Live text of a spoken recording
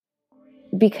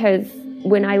because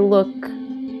when I look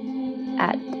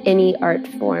at any art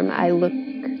form, I look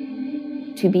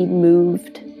to be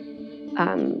moved,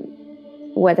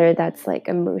 whether that's like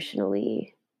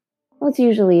emotionally. Well, it's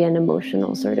usually an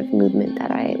emotional sort of movement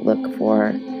that I look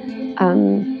for.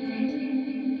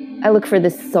 I look for the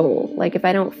soul. Like if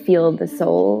I don't feel the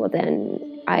soul,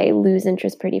 then I lose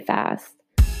interest pretty fast.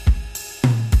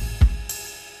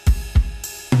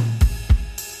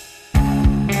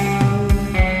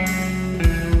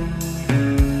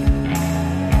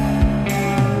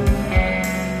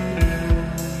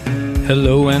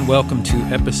 Hello and welcome to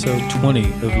episode 20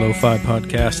 of Lo-Fi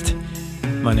Podcast.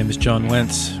 My name is John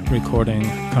Wentz, recording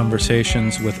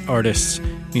conversations with artists,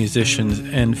 musicians,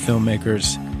 and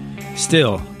filmmakers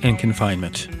still in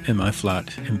confinement in my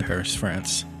flat in Paris,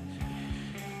 France.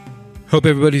 Hope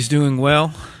everybody's doing well.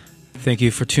 Thank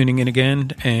you for tuning in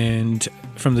again. And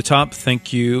from the top,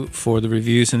 thank you for the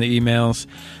reviews and the emails.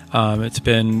 It's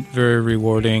been very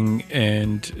rewarding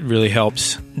and really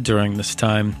helps during this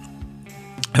time.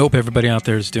 I hope everybody out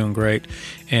there is doing great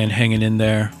and hanging in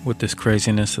there with this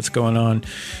craziness that's going on.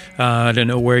 I don't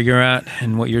know where you're at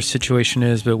and what your situation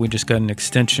is, but we just got an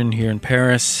extension here in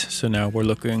Paris. So now we're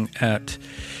looking at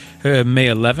May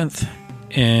 11th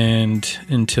and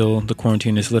until the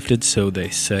quarantine is lifted, so they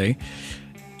say,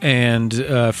 and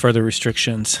further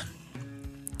restrictions.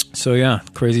 So yeah,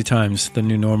 crazy times. The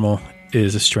new normal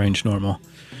is a strange normal.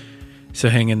 So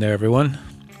hang in there, everyone.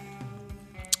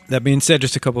 That being said,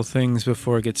 just a couple things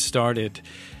before I get started.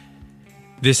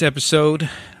 This episode,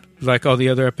 like all the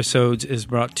other episodes, is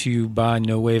brought to you by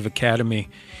No Wave Academy.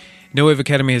 No Wave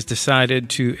Academy has decided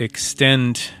to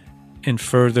extend and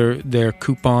further their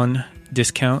coupon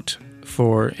discount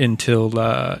for until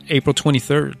April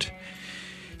 23rd.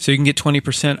 So you can get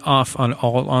 20% off on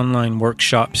all online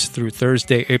workshops through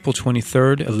Thursday, April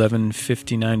 23rd,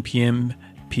 11:59 p.m.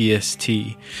 PST.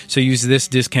 So use this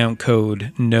discount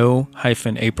code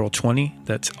NO-April20.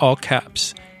 That's all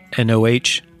caps,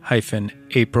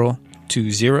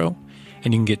 NOH-April20,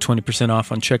 and you can get 20%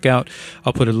 off on checkout.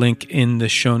 I'll put a link in the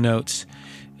show notes.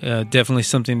 Definitely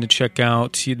something to check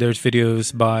out. There's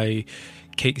videos by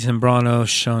Kate Zambrano,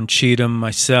 Sean Cheatham,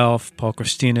 myself, Paul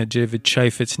Christina, David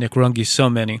Chaifetz, Nick Runge, so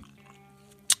many.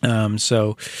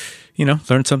 So,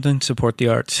 learn something, support the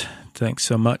arts. Thanks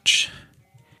so much.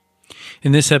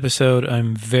 In this episode,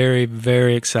 I'm very,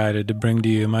 very excited to bring to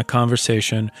you my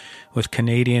conversation with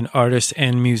Canadian artist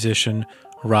and musician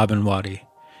Robin Waddy.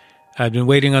 I've been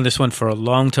waiting on this one for a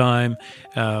long time.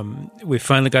 We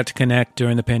finally got to connect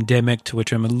during the pandemic, to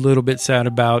which I'm a little bit sad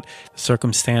about. The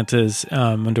circumstances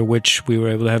under which we were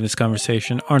able to have this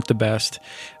conversation aren't the best,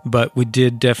 but we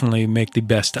did definitely make the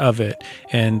best of it.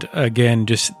 And again,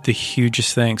 just the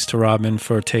hugest thanks to Robin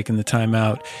for taking the time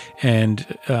out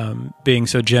and being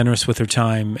so generous with her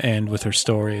time and with her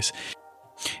stories.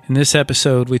 In this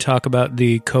episode, we talk about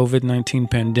the COVID-19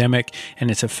 pandemic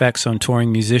and its effects on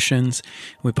touring musicians.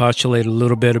 We postulate a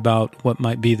little bit about what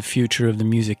might be the future of the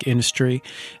music industry.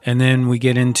 And then we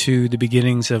get into the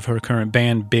beginnings of her current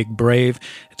band, Big Brave,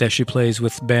 that she plays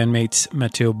with bandmates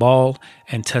Matteo Ball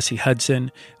and Tessie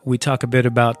Hudson. We talk a bit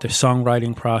about the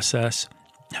songwriting process,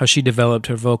 how she developed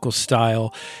her vocal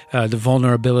style, the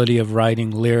vulnerability of writing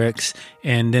lyrics,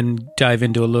 and then dive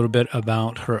into a little bit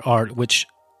about her art, which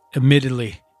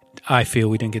admittedly, I feel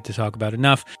we didn't get to talk about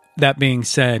enough. That being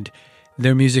said,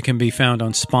 their music can be found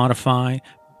on Spotify,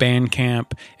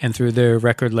 Bandcamp, and through their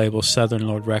record label, Southern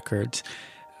Lord Records.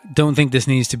 Don't think this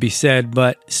needs to be said,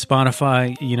 but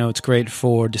Spotify, it's great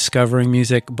for discovering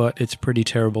music, but it's pretty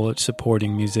terrible at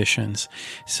supporting musicians.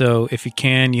 So if you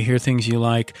hear things you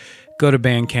like, go to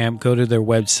Bandcamp, go to their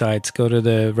websites, go to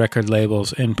the record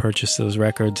labels and purchase those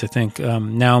records. I think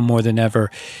now more than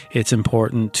ever, it's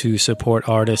important to support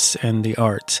artists and the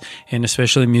arts, and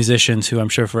especially musicians who I'm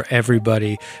sure for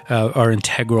everybody are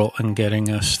integral in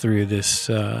getting us through this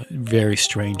very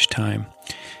strange time.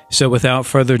 So without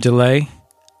further delay,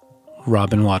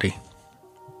 Robin Waddy.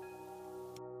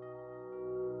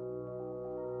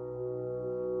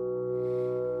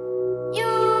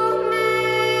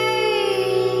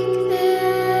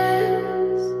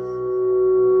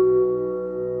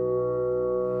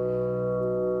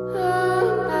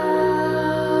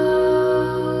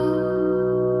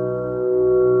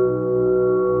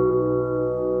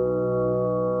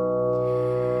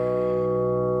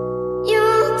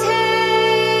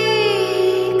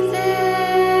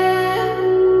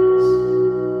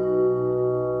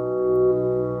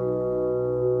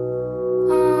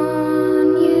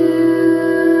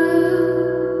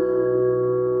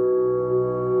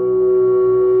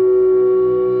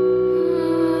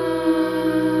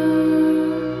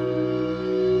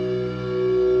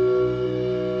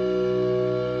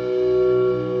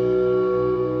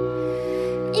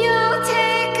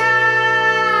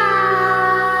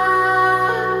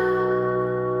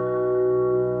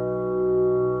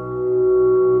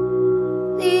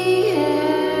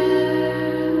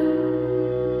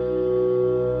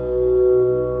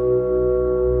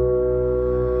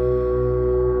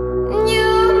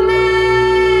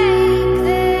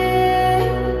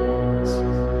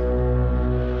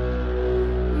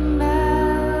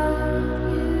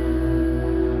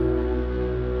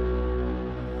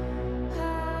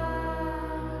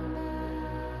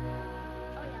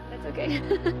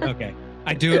 Okay.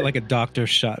 I do it like a doctor's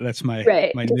shot. That's my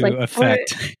Right. my Just new like pour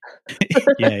it. effect.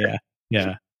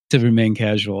 Yeah. To remain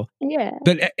casual. Yeah.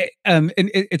 But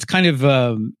it's kind of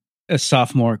a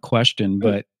sophomore question, Mm.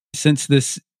 but since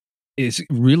this is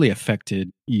really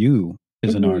affected you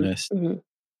as an Mhm, artist, mhm.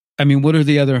 I mean, what are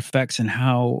the other effects, and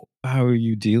how are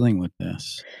you dealing with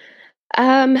this?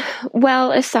 Um,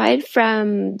 well, aside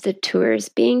from the tours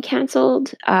being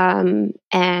canceled, and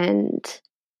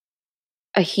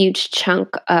a huge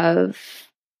chunk of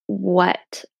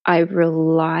what I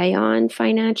rely on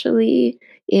financially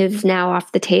is now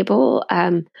off the table.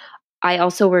 I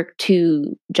also work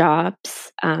two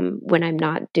jobs when I'm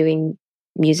not doing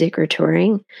music or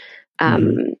touring. Um,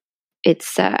 Hmm.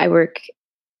 it's I work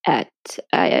at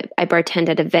I bartend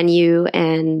at a venue,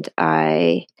 and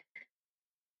I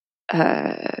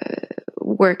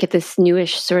work at this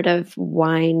newish sort of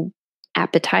wine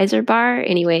appetizer bar.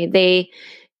 Anyway,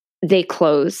 they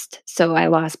closed, so I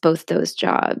lost both those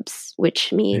jobs,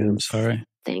 which Yeah, I'm means sorry.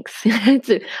 thanks.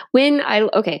 So when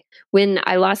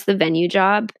I lost the venue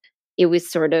job, it was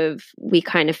sort of we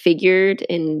kind of figured,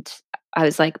 and I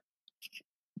was like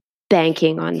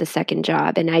banking on the second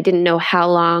job, and I didn't know how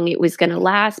long it was going to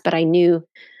last, but I knew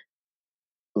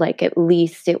like at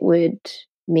least it would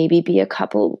maybe be a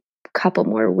couple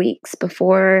more weeks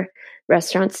before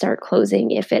restaurants start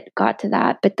closing if it got to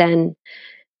that. But then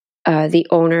the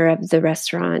owner of the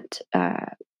restaurant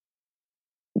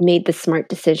made the smart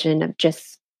decision of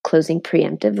just closing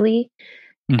preemptively.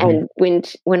 Hmm. And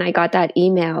when I got that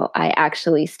email, I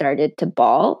actually started to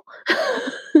bawl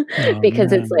Oh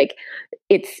because it's man. like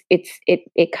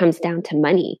it comes down to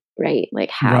money, right? Like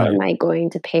how Right. am I going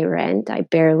to pay rent? I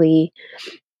barely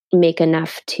make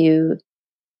enough to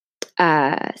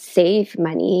save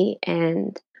money,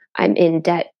 and I'm in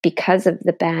debt because of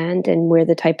the band, and we're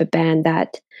the type of band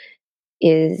that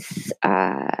is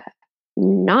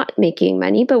not making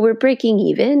money, but we're breaking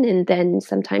even, and then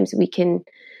sometimes we can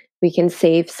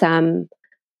save some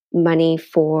money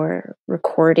for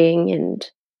recording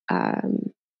and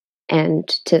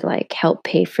to like help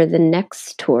pay for the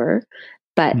next tour,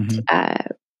 but Hmm.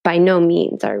 by no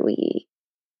means are we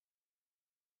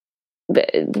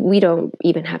don't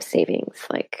even have savings,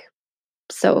 like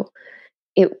so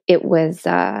it was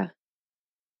a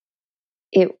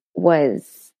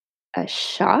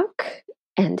shock,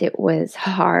 and it was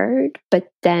hard,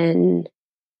 but then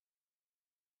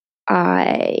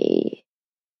I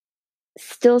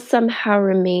still somehow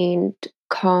remained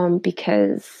calm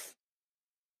because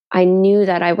I knew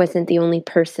that I wasn't the only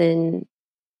person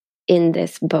in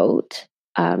this boat.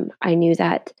 I knew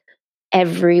that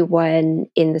everyone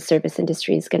in the service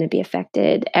industry is going to be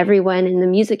affected. Everyone in the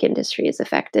music industry is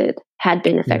affected, had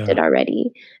been Yeah. affected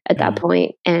already at that Yeah.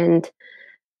 point. And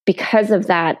because of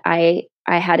that, I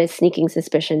had a sneaking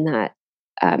suspicion that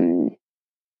um,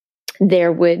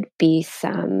 there would be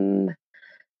some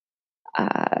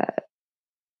uh,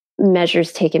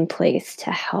 measures taken place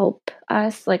to help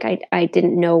us. Like I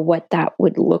didn't know what that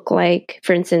would look like.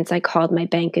 For instance, I called my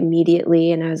bank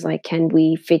immediately and I was like, "Can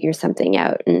we figure something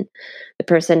out?" And the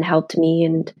person helped me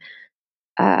and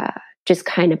uh, just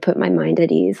kind of put my mind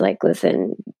at ease. Like,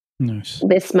 listen, Nice.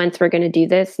 this month we're going to do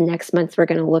this. Next month we're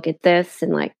going to look at this,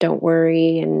 and like, don't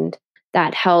worry. And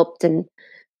that helped. And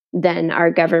then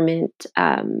our government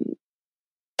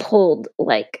pulled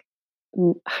like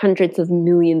hundreds of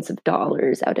millions of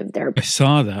dollars out of their I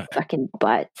saw that. fucking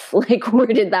butts. Like, where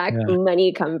did that Yeah.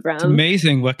 money come It's from?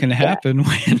 amazing what can Yeah. happen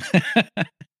when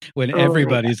when Oh my God.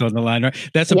 everybody's on the line. Right?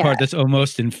 That's the Yeah. part that's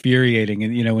almost infuriating.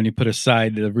 And when you put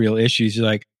aside the real issues, you're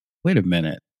like, wait a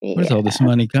minute, where's all Yeah. this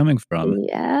money coming from?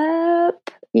 Yep.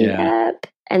 Yeah. Yep.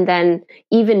 And then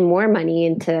even more money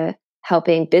into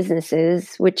helping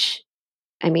businesses, which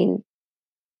I mean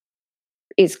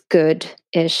is good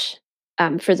ish.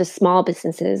 For the small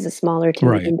businesses, the smaller to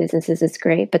Right. medium businesses, is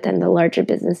great. But then the larger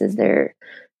businesses, they're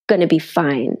going to be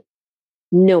fine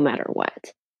no matter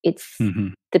what. It's Hmm.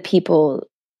 the people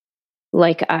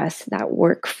like us that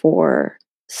work for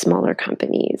smaller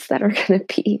companies that are going to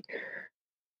be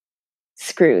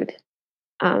screwed.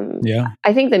 Um, Yeah.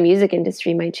 I think the music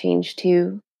industry might change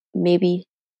too. Maybe.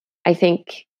 I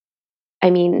think. I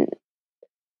mean,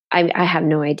 I have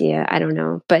no idea. I don't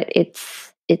know, but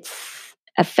it's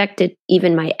affected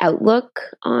even my outlook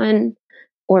on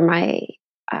or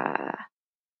uh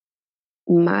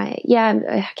my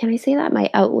yeah. Can I say that my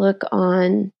outlook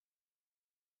on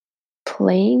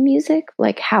playing music,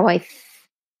 like how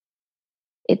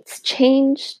it's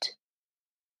changed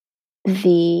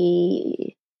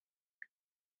the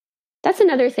that's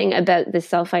another thing about the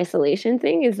self-isolation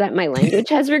thing is that my language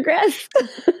has regressed.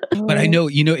 But I know,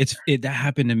 that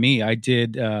happened to me. I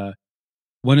did.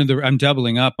 I'm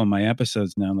doubling up on my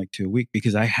episodes now, like 2 a week,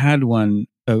 because I had one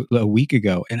a week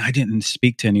ago and I didn't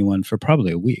speak to anyone for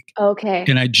probably a week. Okay.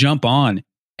 And I jump on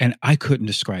and I couldn't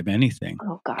describe anything.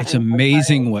 Oh God. It's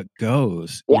amazing what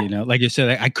goes, Yeah. you know, like you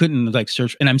said, I couldn't like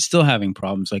search, and I'm still having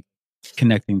problems like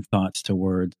connecting thoughts to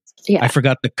words. Yeah. I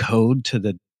forgot the code to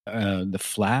the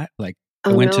flat. Like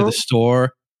I Oh, went to no? the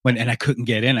store and I couldn't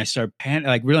get in. I started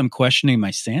like really, I'm questioning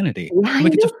my sanity. Yeah, I'm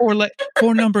like, it's a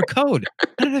 4-number code.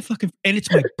 How did I and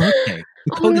it's my birthday.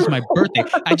 The code is my birthday.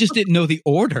 I just didn't know the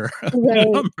order of the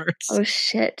numbers. Oh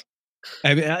shit.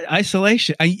 I mean,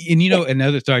 isolation.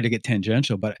 Another, sorry to get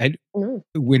tangential, but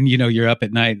when, you're up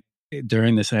at night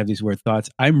during this, I have these weird thoughts.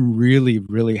 I'm really,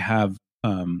 really have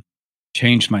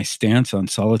changed my stance on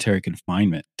solitary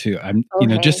confinement too. I'm,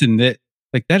 just in that,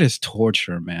 like, that is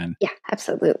torture, man. Yeah,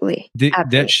 absolutely.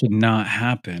 That should not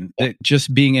happen. Yeah. That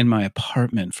just being in my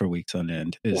apartment for weeks on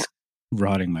end is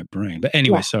rotting my brain. But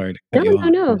anyway, sorry to cut you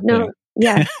off. No.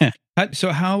 Yeah.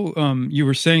 So how, you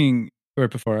were saying right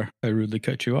before I rudely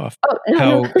cut you off, Oh,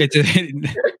 no.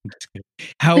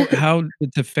 how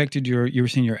it's affected you were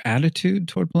saying your attitude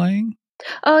toward playing?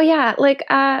 Oh yeah. Like,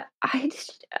 I,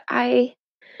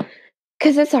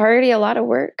 cause it's already a lot of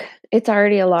work. It's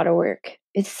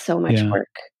so much work.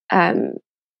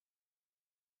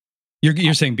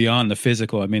 You're saying beyond the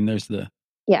physical. I mean, there's the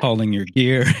hauling your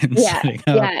gear and setting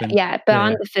up.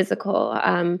 Beyond the physical,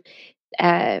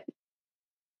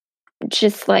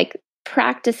 just like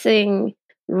practicing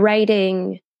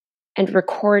writing and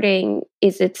recording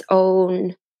is its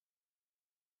own.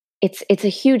 It's a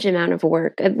huge amount of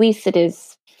work. At least it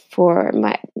is for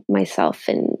myself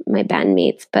and my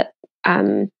bandmates. But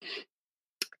and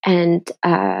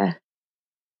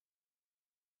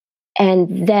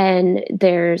then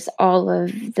there's all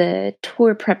of the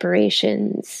tour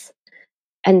preparations,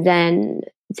 and then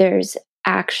there's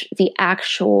the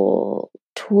actual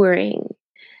touring,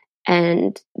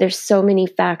 and there's so many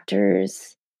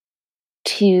factors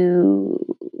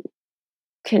to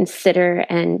consider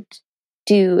and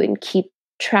do and keep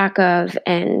track of,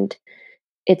 and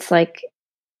it's like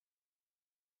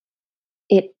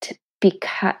it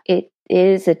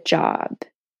is a job.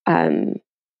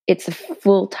 It's a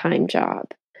full-time job,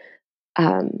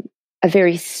 a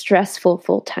very stressful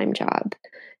full-time job,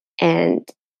 and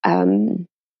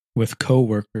with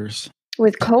coworkers.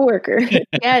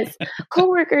 Yes,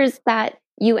 coworkers that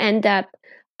you end up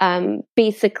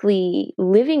basically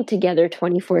living together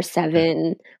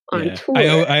 24/7 on tour.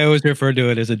 I always refer to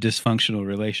it as a dysfunctional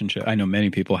relationship. I know many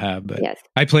people have, but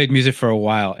I played music for a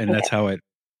while, and that's how it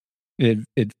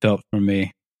felt for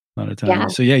me a lot of times. Yeah.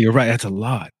 So you're right. That's a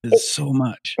lot. It's so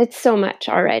much. It's so much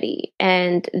already.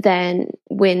 And then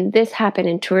when this happened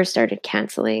and tours started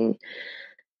canceling,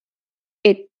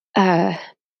 it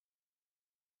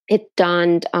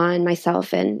dawned on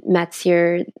myself and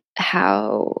Matsier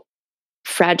how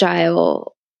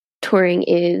fragile touring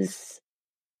is,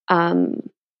 and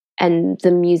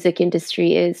the music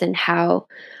industry is, and how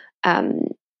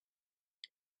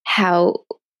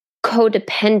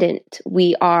codependent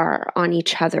we are on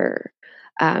each other,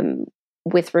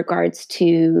 with regards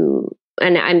to,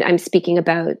 and I'm speaking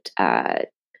about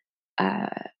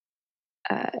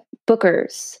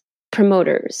bookers,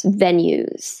 promoters,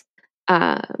 venues,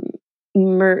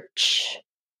 merch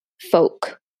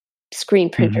folk, screen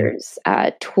printers,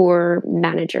 tour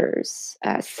managers,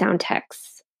 sound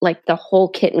techs, like the whole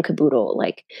kit and caboodle.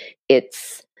 Like,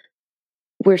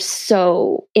 we're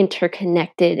so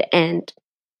interconnected and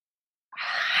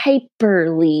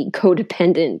hyperly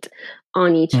codependent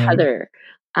on each other,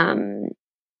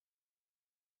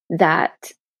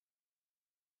 that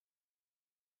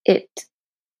it's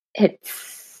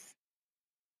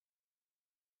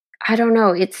I don't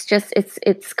know, it's just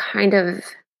it's kind of,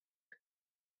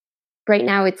 right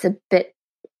now it's a bit,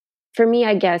 for me,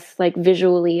 I guess, like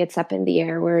visually it's up in the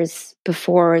air, whereas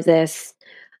before this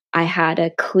I had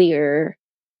a clear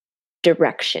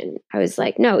direction. I was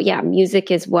like, no,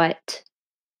 music is what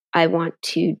I want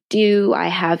to do. I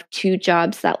have 2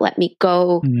 jobs that let me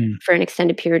go for an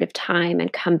extended period of time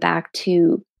and come back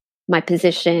to my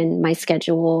position, my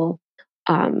schedule,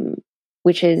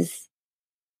 which is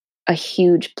a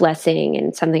huge blessing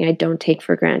and something I don't take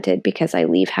for granted, because I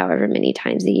leave however many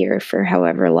times a year for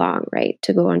however long, right,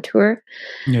 to go on tour.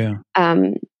 Yeah.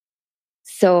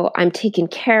 So I'm taken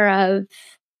care of.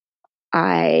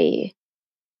 It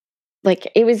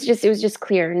was just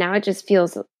clear. Now it just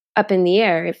feels up in the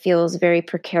air. It feels very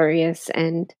precarious,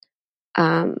 and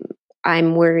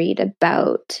I'm worried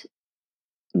about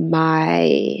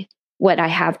what I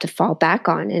have to fall back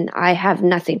on, and I have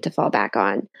nothing to fall back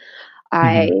on.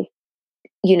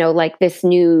 like this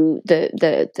new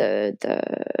the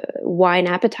wine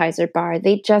appetizer bar,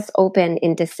 they just opened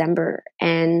in December,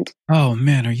 and oh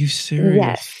man, are you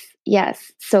serious?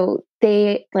 Yes. So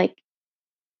they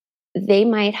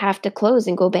might have to close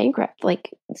and go bankrupt.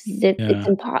 It's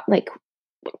impossible.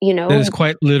 That is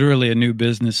quite literally a new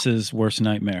business's worst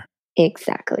nightmare.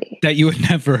 Exactly. That you would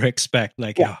never expect.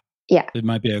 Yeah. It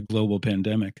might be a global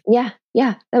pandemic. Yeah.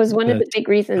 That was one of the big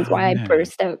reasons why I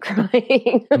burst out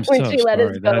crying when she let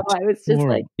us go. I was just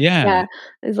horrible. I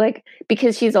was like,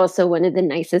 because she's also one of the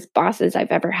nicest bosses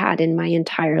I've ever had in my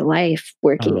entire life,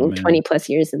 working 20 plus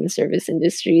years in the service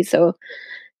industry. So,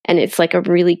 and it's like a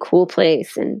really cool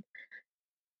place. And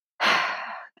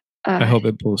I hope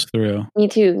it pulls through. Me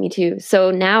too.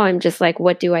 So now I'm just like,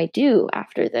 what do I do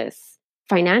after this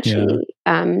financially?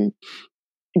 Yeah.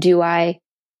 Do I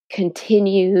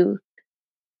continue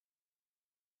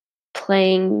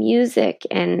playing music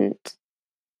and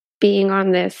being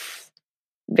on this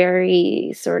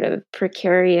very sort of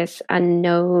precarious,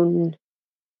 unknown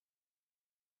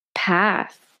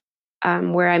path,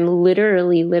 where I'm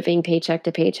literally living paycheck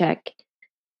to paycheck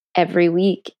every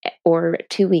week or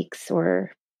 2 weeks,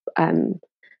 or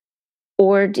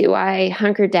do I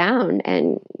hunker down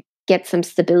and get some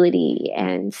stability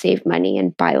and save money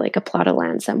and buy like a plot of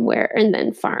land somewhere and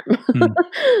then farm,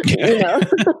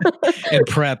 and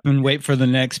prep and wait for the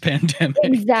next pandemic.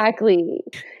 Exactly.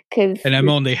 And I'm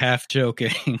only half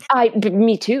joking.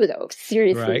 Me too, though.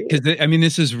 Seriously. Right. Because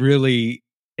this is really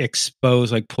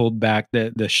exposed, pulled back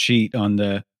the sheet on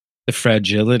the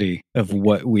fragility of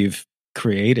what we've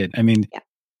created.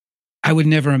 I would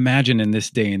never imagine in this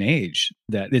day and age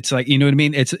that it's like, you know what I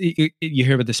mean? It's you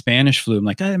hear about the Spanish flu. I'm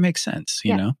like, that makes sense.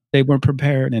 You know, they weren't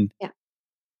prepared,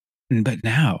 but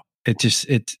now I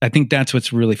think that's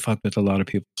what's really fucked with a lot of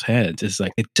people's heads. Is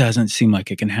like, it doesn't seem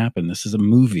like it can happen. This is a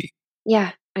movie.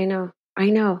 Yeah, I know.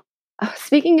 Oh,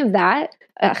 speaking of that,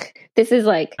 this is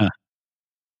like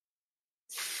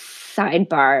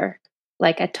sidebar,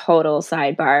 like a total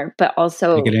sidebar, but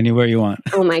also take it anywhere you want.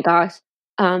 Oh my gosh.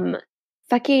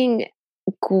 Fucking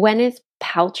Gwyneth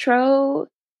Paltrow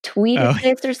tweeted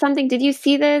this or something. Did you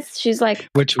see this? She's like,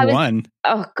 which one?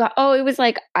 Oh God. Oh, it was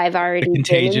like, I've already been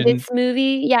in this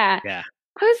movie. Yeah. I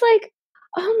was like,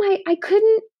 I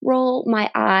couldn't roll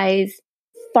my eyes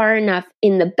far enough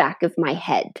in the back of my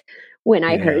head when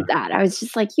I heard that. I was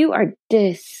just like, you are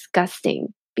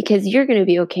disgusting, because you're going to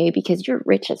be okay because you're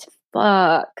rich as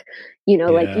fuck. You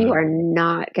are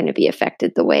not going to be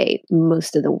affected the way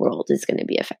most of the world is going to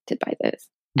be affected by this.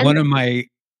 And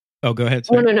go ahead.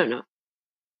 Sorry. No.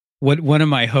 One of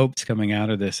my hopes coming out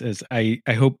of this is I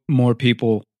hope more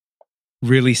people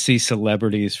really see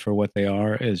celebrities for what they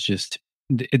are, as just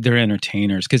they're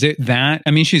entertainers. Because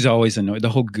she's always annoyed. The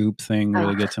whole Goop thing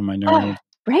really gets on my nerves.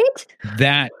 Right?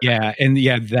 That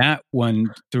that one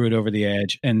threw it over the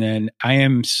edge. And then I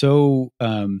am so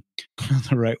the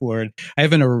right word. I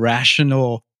have an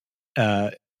irrational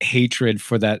hatred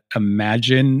for that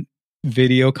Imagine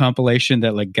video compilation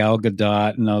that like Gal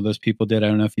Gadot and all those people did. I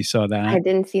don't know if you saw that. I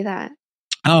didn't see that.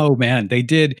 Oh man, they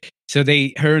did. So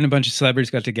her and a bunch of celebrities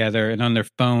got together, and on their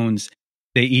phones,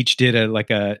 they each did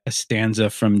a stanza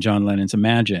from John Lennon's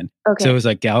Imagine. Okay. So it was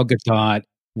like Gal Gadot,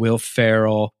 Will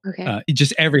Ferrell,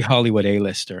 just every Hollywood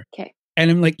A-lister. Okay. And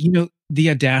I'm like, the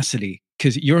audacity,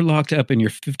 because you're locked up in your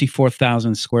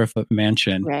 54,000 square foot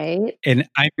mansion. Right. And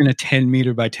I'm in a 10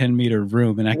 meter by 10 meter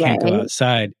room and I can't go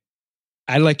outside.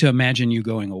 I like to imagine you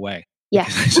going away. Yeah.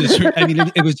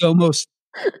 It was almost,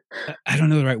 I don't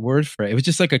know the right word for it. It was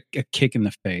just like a kick in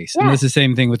the face. Yeah. And it's the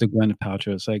same thing with the Gwyneth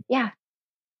Paltrow. It's like, yeah.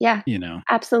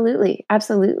 Absolutely.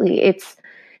 It's,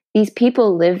 these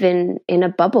people live in a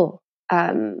bubble.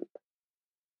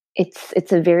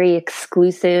 It's a very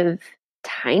exclusive,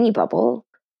 tiny bubble.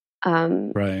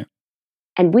 Right.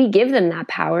 And we give them that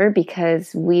power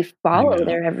because we follow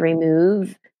their every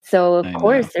move. So of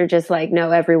course they're just like, no,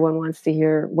 everyone wants to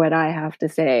hear what I have to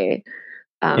say.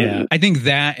 I think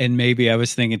that, and maybe I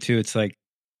was thinking too, it's like,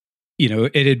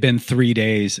 it had been 3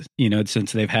 days,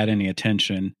 since they've had any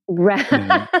attention. Right.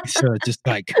 So it's just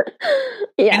like,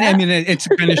 and it's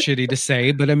kind of shitty to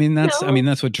say, but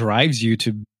that's what drives you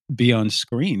to be on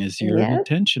screen, is you're an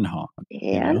attention hog.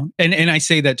 And I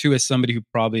say that too as somebody who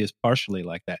probably is partially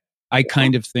like that. I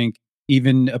kind of think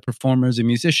even a performer as a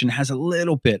musician has a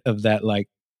little bit of that, like,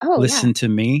 listen to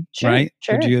me, right?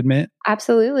 Sure. Would you admit?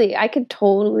 Absolutely. I could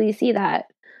totally see that.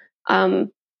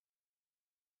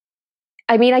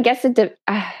 I guess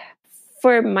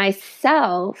for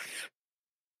myself,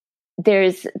 there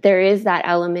is that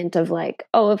element of like,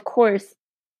 of course,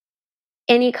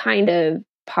 any kind of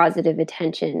positive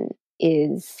attention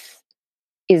is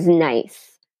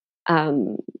nice.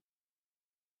 Um,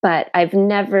 but I've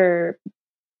never,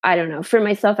 I don't know, for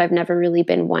myself, I've never really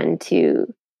been one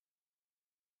to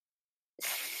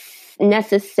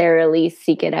necessarily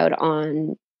seek it out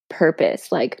on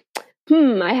purpose. Like,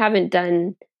 I haven't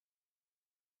done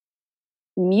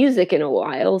music in a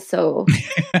while, so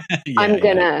I'm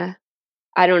gonna,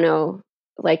 I don't know,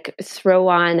 like throw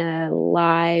on a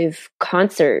live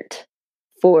concert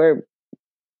for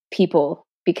people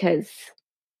because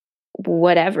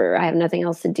whatever, I have nothing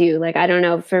else to do. Like, I don't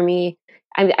know, for me,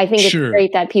 I think it's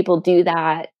great that people do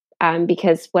that,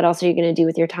 because what else are you going to do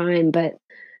with your time? But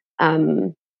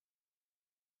I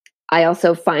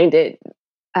also find it,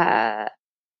 I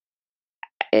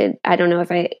don't know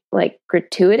if I like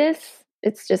gratuitous.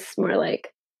 It's just more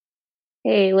like,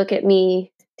 hey, look at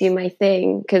me do my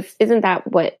thing. Because isn't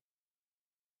that what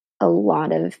a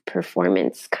lot of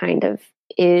performance kind of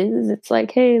is? It's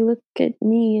like, hey, look at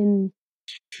me and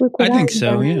look what I think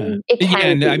so. Yeah. It can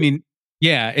and be. I mean,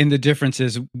 yeah. And the difference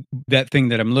is that thing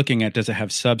that I'm looking at, does it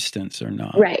have substance or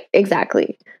not? Right.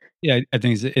 Exactly. Yeah, I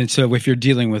think, and so if you're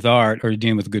dealing with art or you're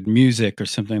dealing with good music or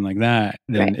something like that,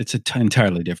 then it's an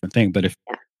entirely different thing. But if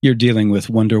you're dealing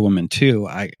with Wonder Woman 2,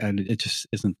 it just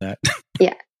isn't that.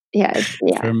 Yeah.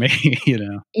 For me,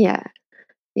 Yeah.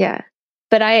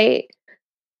 But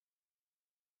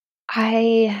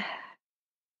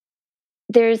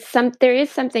there is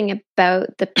something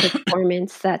about the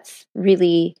performance that's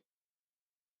really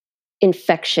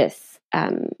infectious,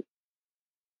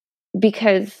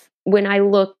 because when I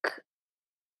look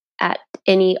at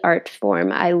any art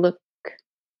form, I look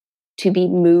to be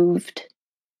moved,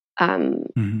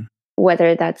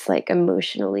 whether that's like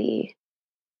emotionally.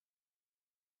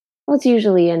 Well, it's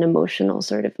usually an emotional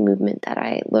sort of movement that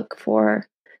I look for.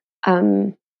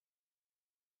 I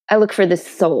look for the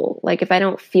soul. Like, if I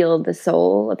don't feel the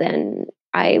soul, then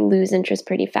I lose interest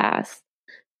pretty fast.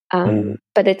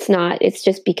 But it's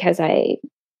just because I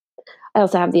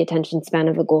also have the attention span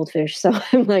of a goldfish. So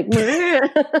I'm like, Really?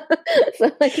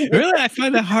 I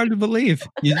find that hard to believe.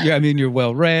 I mean, you're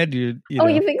well read. You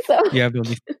think so? Yeah.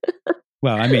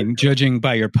 Well, I mean, judging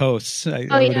by your posts, I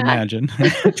would imagine.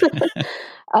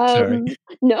 Sorry.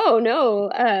 No.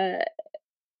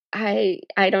 I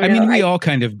don't know. I mean, we all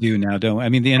kind of do now, don't we? I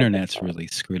mean, the internet's really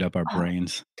screwed up our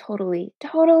brains. Totally.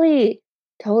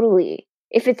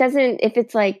 If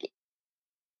it's like,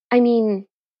 I mean,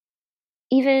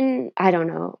 even, I don't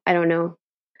know.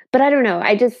 But I don't know.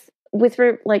 I just,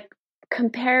 like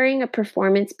comparing a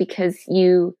performance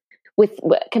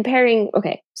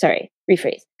okay, sorry,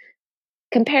 rephrase.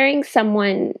 Comparing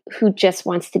someone who just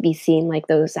wants to be seen, like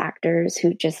those actors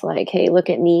who just like, hey, look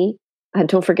at me,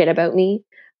 don't forget about me.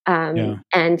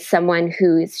 And someone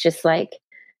who is just like,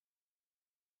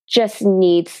 just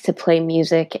needs to play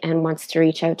music and wants to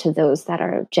reach out to those that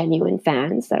are genuine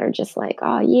fans that are just like,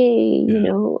 oh, yay,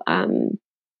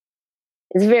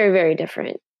 it's very, very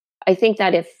different. I think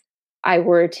that if I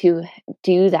were to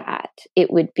do that,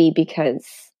 it would be because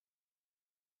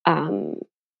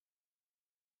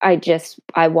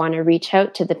I want to reach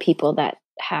out to the people that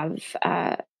have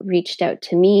reached out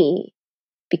to me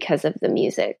because of the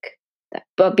music,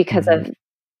 but because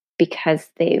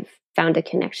they've found a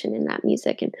connection in that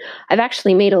music. And I've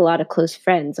actually made a lot of close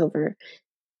friends over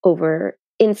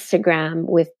Instagram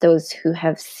with those who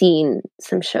have seen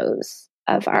some shows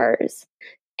of ours.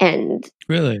 And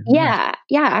really,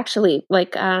 actually,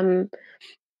 like,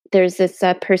 there's this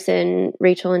person,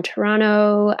 Rachel in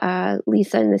Toronto,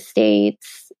 Lisa in the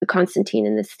States, Constantine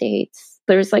in the States.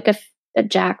 There's like a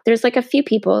Jack. There's like a few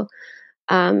people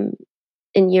in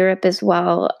Europe as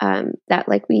well, that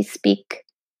like we speak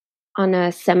on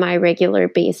a semi-regular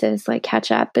basis, like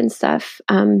catch up and stuff.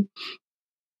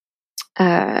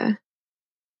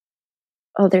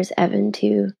 There's Evan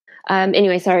too.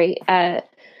 Anyway, sorry.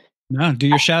 No, do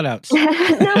your shout outs. No,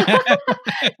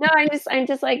 I'm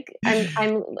just like,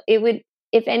 it would,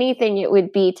 if anything, it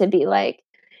would be to be like,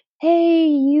 hey,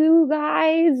 you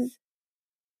guys,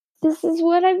 this is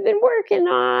what I've been working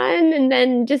on. And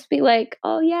then just be like,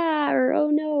 oh yeah, or oh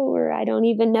no, or I don't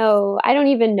even know. I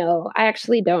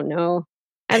actually don't know.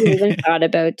 I haven't even thought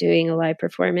about doing a live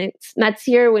performance. Matt's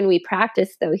here when we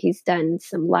practice, though. He's done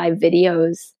some live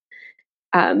videos.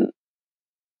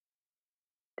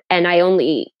 And I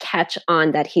only catch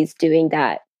on that he's doing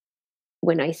that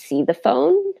when I see the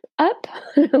phone up.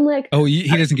 I'm like, oh, he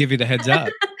doesn't give you the heads up.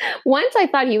 Once I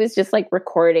thought he was just like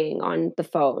recording on the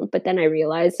phone, but then I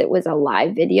realized it was a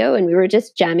live video and we were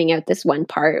just jamming out this one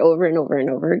part over and over and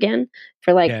over again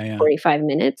for like 45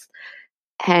 minutes.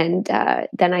 And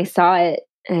then I saw it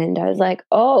and I was like,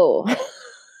 oh,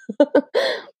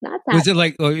 that's Was it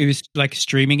like, it was like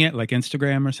streaming it, like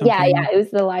Instagram or something? Yeah, it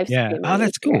was the live Yeah. stream. Oh,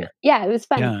 that's cool. Yeah, it was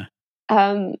fun. Yeah.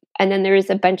 And then there was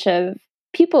a bunch of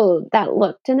people that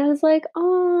looked, and I was like,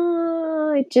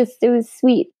 oh, it was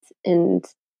sweet.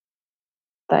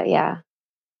 But yeah,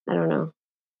 I don't know.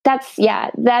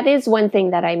 That is one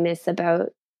thing that I miss about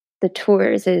the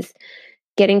tours, is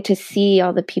getting to see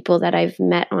all the people that I've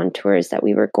met on tours that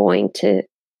we were going to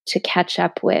catch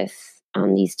up with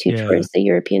on these two tours, the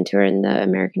European tour and the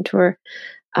American tour.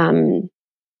 A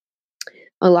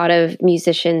lot of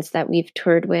musicians that we've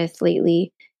toured with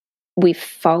lately, we've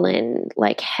fallen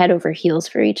like head over heels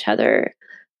for each other.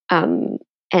 And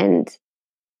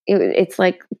it's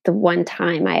like the one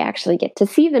time I actually get to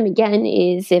see them again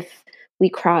is if we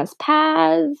cross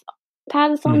paths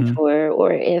on tour,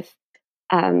 or if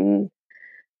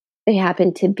they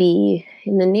happen to be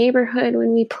in the neighborhood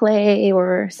when we play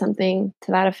or something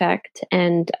to that effect.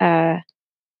 And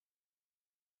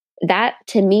that,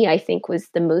 to me, I think was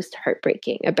the most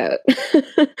heartbreaking about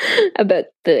about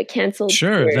the canceled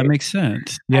Sure, tour. that makes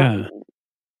sense. Yeah.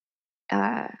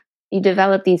 You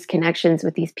develop these connections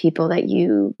with these people that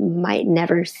you might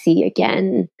never see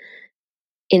again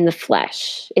in the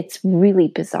flesh. It's really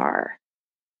bizarre.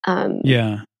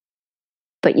 Yeah.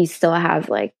 But you still have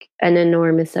like an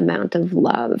enormous amount of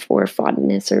love or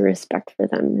fondness or respect for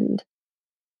them.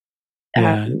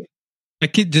 And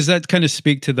does that kind of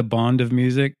speak to the bond of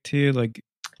music to you? Like,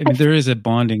 I mean, there is a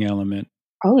bonding element.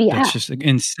 Oh yeah, that's just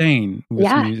insane with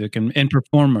music and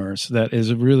performers. That is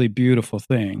a really beautiful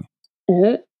thing.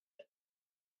 Mm-hmm.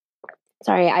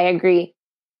 Sorry, I agree.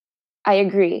 There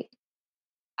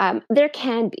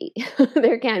can be.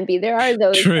 There are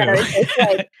those True. that are just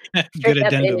like stripped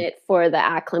up in it for the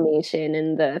acclamation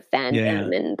and the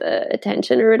fandom and the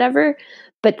attention or whatever.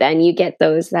 But then you get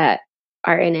those that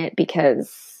are in it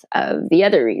because of the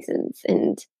other reasons.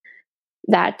 And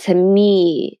that, to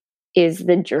me, is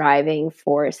the driving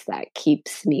force that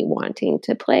keeps me wanting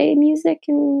to play music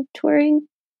and touring.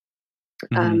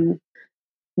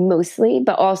 Mostly,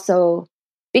 but also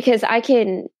because I'd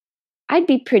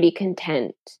be pretty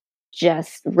content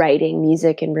just writing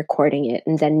music and recording it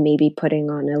and then maybe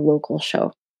putting on a local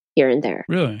show here and there.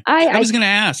 Really? I was going to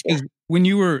ask, because when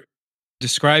you were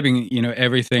describing,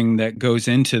 everything that goes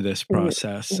into this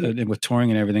process and with touring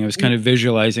and everything, I was kind of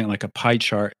visualizing like a pie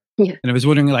chart. Yeah. And I was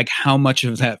wondering like how much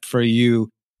of that for you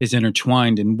is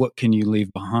intertwined and what can you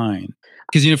leave behind?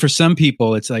 Because, for some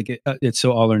people, it's like, it's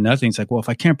so all or nothing. It's like, well, if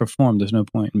I can't perform, there's no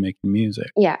point in making music.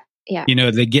 Yeah. Yeah.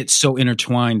 They get so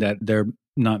intertwined that they're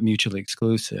not mutually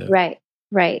exclusive. Right.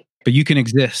 But you can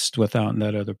exist without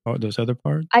that other part, those other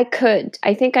parts? I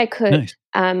think I could.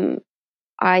 Nice.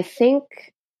 I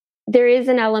think there is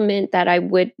an element that I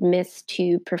would miss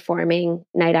to performing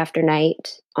night after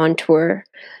night on tour,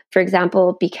 for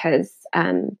example, because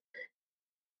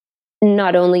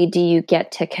not only do you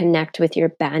get to connect with your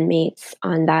bandmates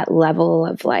on that level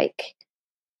of like,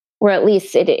 or at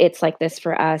least it's like this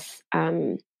for us,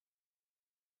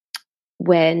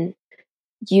 when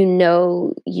you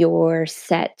know your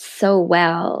set so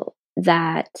well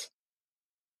that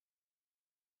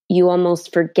you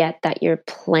almost forget that you're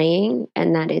playing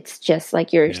and that it's just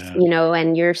like you're,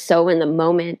 and you're so in the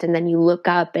moment, and then you look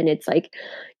up and it's like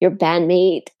your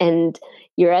bandmate and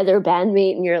your other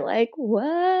bandmate and you're like,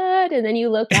 what? And then you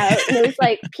look out and there's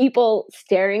like people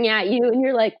staring at you and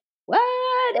you're like,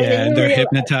 what? And then they're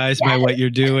hypnotized by what you're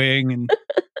doing. And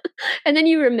and then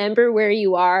you remember where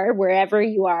you are, wherever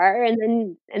you are.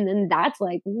 And then that's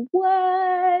like,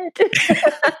 what?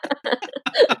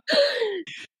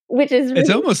 Which is really, it's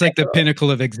almost like the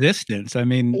pinnacle of existence. I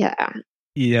mean,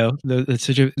 it's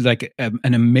such an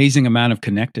amazing amount of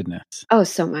connectedness. Oh,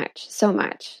 so much.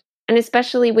 And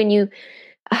especially when you,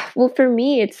 for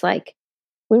me, it's like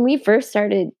when we first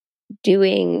started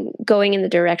going in the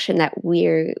direction that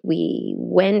we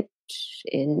went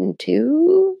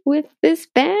into with this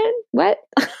band. What?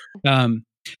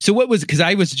 So what was, because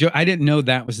I didn't know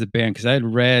that was the band, because I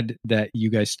had read that you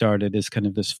guys started as kind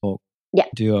of this folk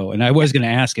duo, and I was going to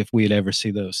ask if we'd ever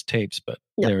see those tapes, but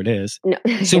there it is. No.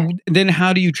 So then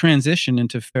how do you transition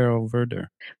into Feral Verdure?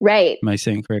 Right. Am I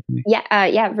saying correctly?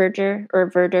 Verdure or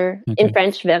Verdure, okay. In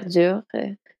French, Verdure.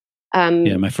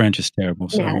 My French is terrible.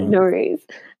 So no worries.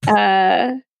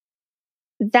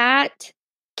 That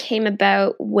came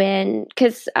about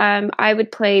because I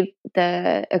would play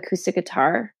the acoustic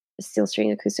guitar, the steel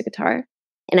string acoustic guitar,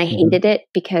 and I hated it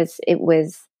because it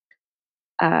was,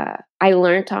 I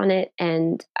learned on it,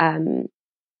 and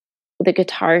the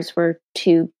guitars were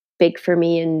too big for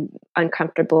me and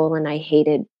uncomfortable, and I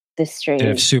hated the string. They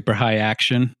have super high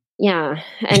action. Yeah.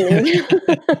 And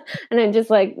and I'm just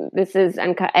like, this is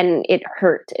uncut, and it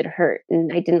hurt,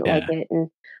 and I didn't like it. And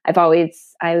I've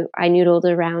always, I noodled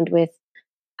around with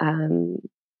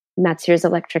Matsier's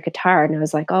electric guitar, and I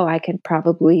was like, oh, I could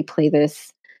probably play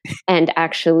this and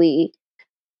actually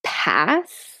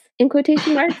pass, in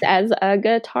quotation marks, as a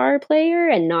guitar player,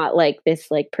 and not like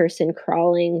this like person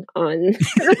crawling on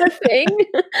the thing.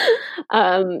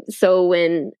 So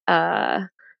when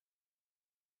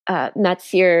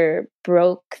Matsier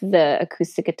broke the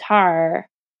acoustic guitar,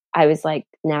 I was like,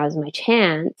 now's my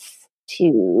chance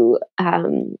to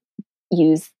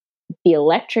use the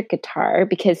electric guitar,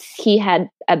 because he had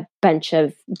a bunch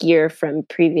of gear from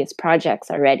previous projects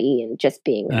already, and just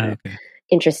being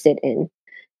interested in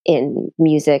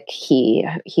music, he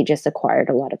just acquired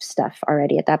a lot of stuff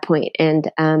already at that point. And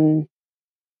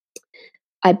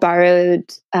I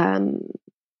borrowed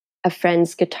a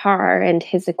friend's guitar and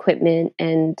his equipment,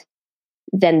 and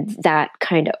then that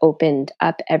kind of opened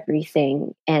up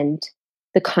everything, and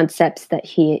the concepts that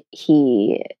he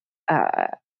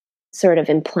sort of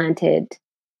implanted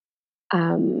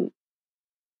in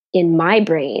my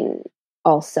brain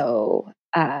also,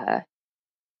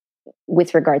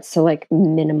 with regards to like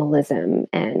minimalism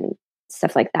and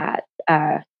stuff like that,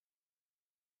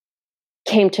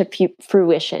 came to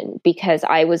fruition, because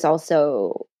I was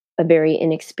also a very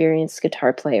inexperienced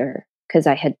guitar player, because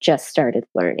I had just started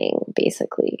learning,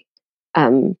 basically,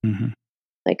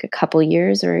 like a couple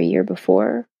years or a year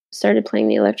before started playing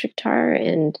the electric guitar.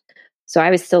 And so I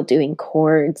was still doing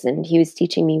chords, and he was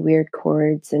teaching me weird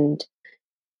chords, and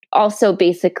also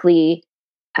basically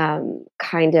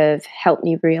kind of helped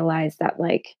me realize that,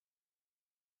 like,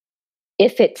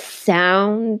 if it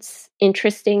sounds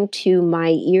interesting to my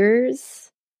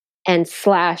ears and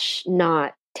 /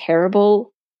 not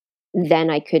terrible, then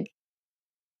I could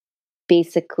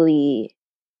basically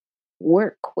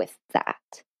work with that.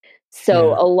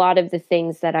 So a lot of the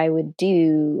things that I would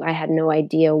do, I had no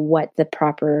idea what the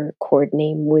proper chord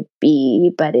name would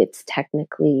be, but it's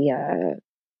technically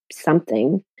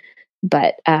something.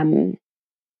 But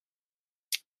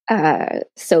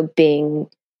so being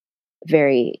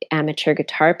very amateur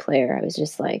guitar player, I was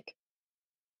just like,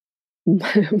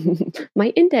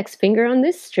 my index finger on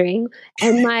this string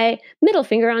and my middle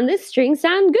finger on this string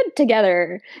sound good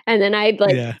together. And then I'd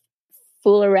like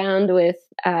fool around with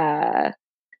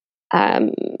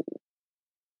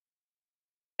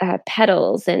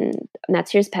pedals and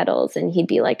Matsier's pedals, and he'd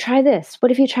be like, try this.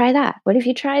 What if you try that? What if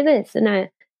you try this? And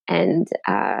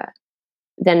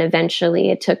then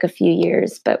eventually, it took a few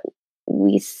years, but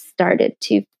we started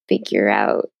to figure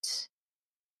out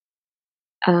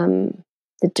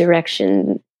the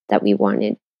direction that we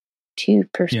wanted to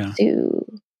pursue.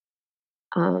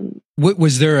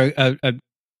 Was there a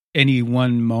any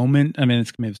one moment? I mean,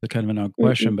 it's kind of an odd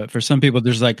question, but for some people,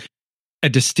 there's like a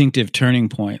distinctive turning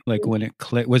point, like when it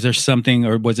clicked. Was there something,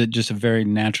 or was it just a very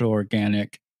natural,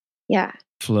 organic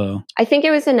flow? I think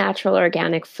it was a natural,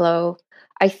 organic flow.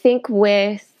 I think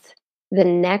with the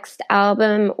next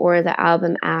album or the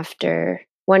album after,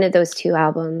 one of those two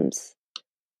albums,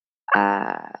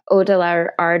 Au-delà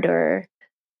Ardor,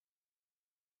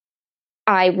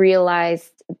 I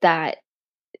realized that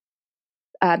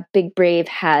Big Brave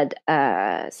had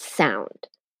a sound,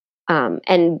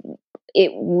 and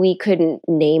we couldn't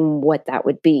name what that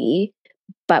would be,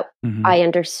 but I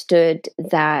understood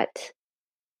that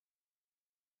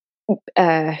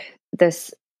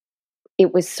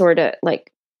it was sort of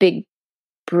like Big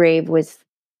Brave was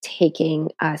taking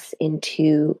us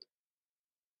into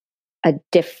a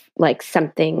like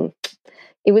something.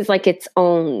 It was like its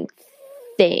own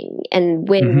thing, and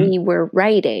when we were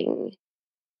writing,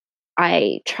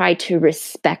 I tried to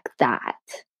respect that.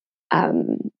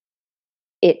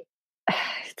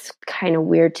 It's kind of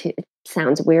weird it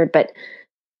sounds weird, but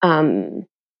because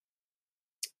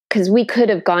we could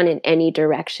have gone in any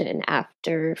direction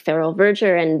after Feral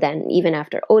Verger, and then even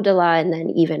after Au-delà, and then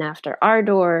even after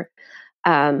Ardor,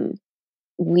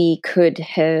 we could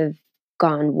have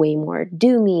gone way more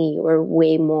doomy, or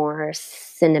way more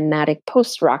cinematic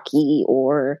post-rocky,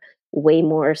 or way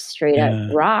more straight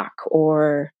up rock,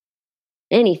 or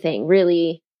anything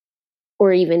really,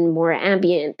 or even more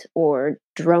ambient or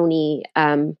droney.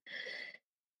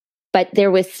 But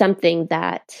there was something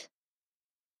that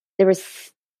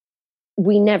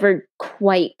we never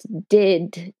quite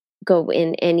did go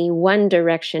in any one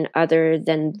direction other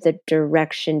than the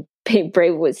direction Big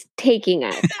Brave was taking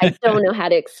us. I don't know how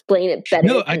to explain it better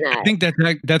than that. I think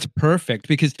that's perfect,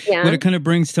 because what it kind of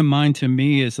brings to mind to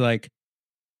me is like,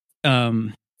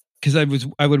 because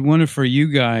I would wonder for you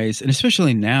guys, and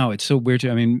especially now, it's so weird.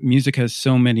 I mean, music has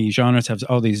so many genres, have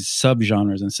all these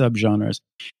subgenres,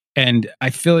 and I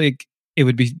feel like it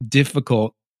would be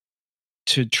difficult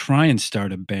to try and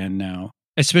start a band now,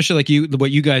 especially like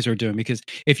what you guys are doing, because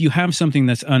if you have something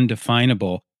that's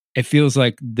undefinable, it feels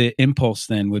like the impulse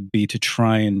then would be to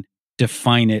try and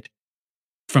define it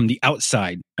from the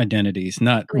outside identities,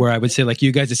 not where I would say like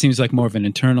you guys, it seems like more of an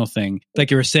internal thing.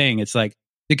 Like you were saying, it's like,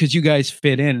 because you guys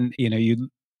fit in,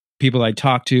 people I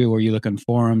talk to, or you look on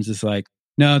forums, it's like,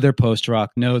 no, they're post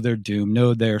rock, no, they're doom,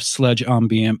 no, they're sludge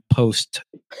ambient post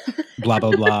blah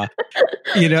blah blah.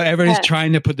 Everybody's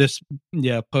trying to put this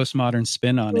postmodern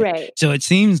spin on it. Right. So it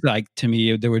seems like to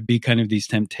me there would be kind of these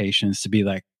temptations to be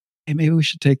like, hey, maybe we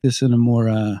should take this in a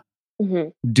more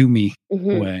doomy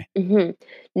way.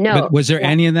 No, but was there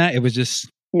any of that? It was just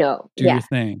no, do your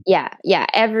thing. Yeah.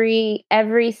 Every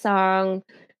song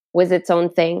was its own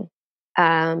thing,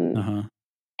 and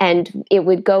it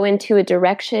would go into a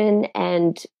direction,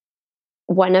 and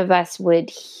one of us would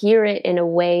hear it in a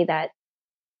way that,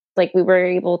 like, we were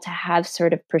able to have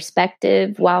sort of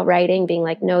perspective while writing, being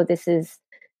like, no, this isn't.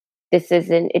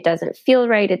 It doesn't feel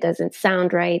right. It doesn't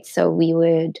sound right. So we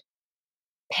would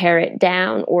pare it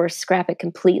down or scrap it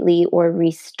completely or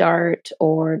restart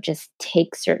or just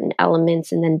take certain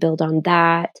elements and then build on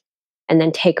that and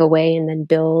then take away and then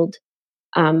build.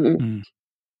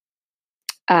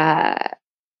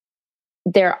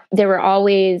 There were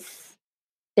always,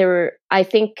 I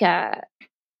think,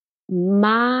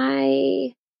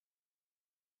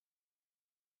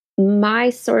 my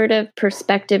sort of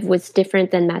perspective was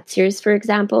different than Mathieu's, for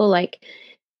example. Like,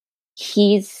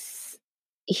 he's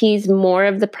more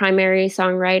of the primary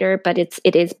songwriter, but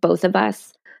it is both of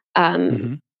us.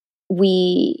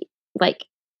 We like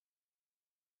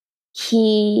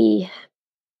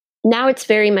now it's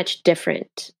very much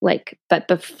different. Like, but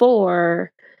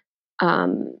before,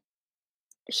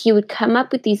 he would come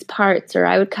up with these parts, or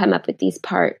I would come up with these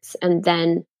parts, and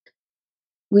then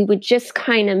we would just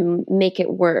kind of make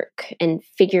it work and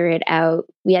figure it out.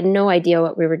 We had no idea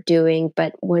what we were doing,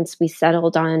 but once we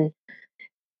settled on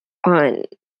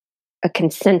a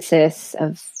consensus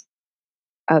of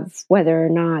whether or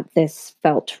not this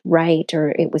felt right or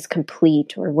it was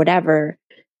complete or whatever,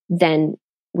 then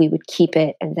we would keep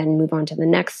it and then move on to the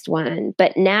next one.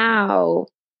 But now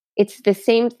it's the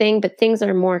same thing, but things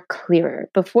are more clearer.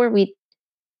 Before we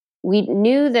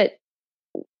knew that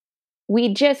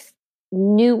we just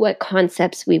knew what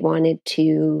concepts we wanted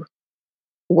to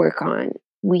work on.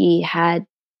 We had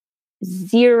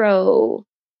zero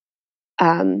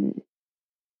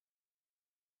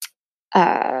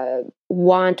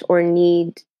want or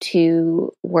need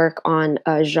to work on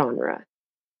a genre.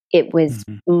 It was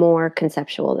more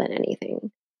conceptual than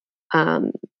anything.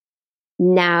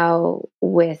 Now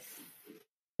with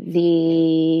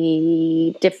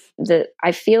the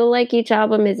I feel like each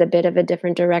album is a bit of a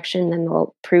different direction than the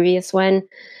previous one.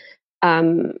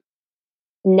 Now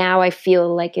I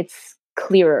feel like it's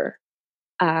clearer.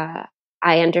 I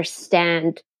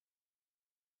understand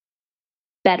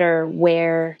better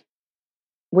where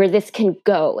this can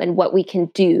go and what we can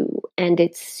do, and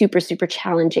it's super, super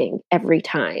challenging every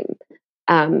time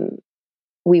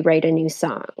we write a new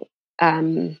song.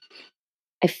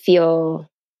 I feel,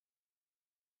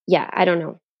 I don't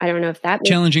know if that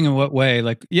challenging in what way.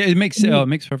 Like, it makes it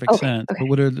makes perfect sense. Okay.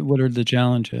 But what are the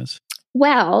challenges?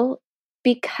 Well,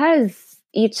 because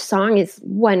each song is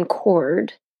one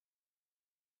chord,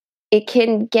 it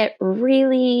can get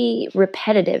really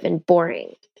repetitive and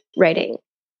boring writing.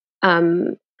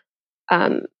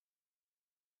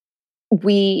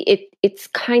 It's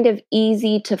kind of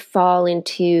easy to fall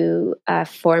into a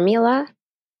formula,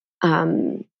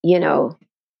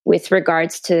 with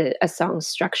regards to a song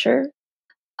structure.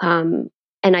 And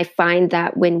I find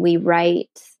that when we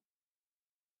write,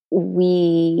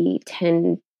 we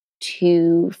tend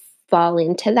to fall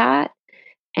into that.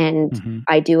 And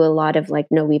I do a lot of like,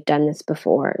 no, we've done this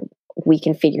before. We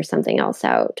can figure something else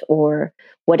out. Or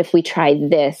what if we try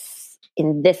this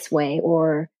in this way,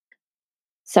 or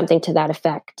something to that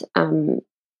effect.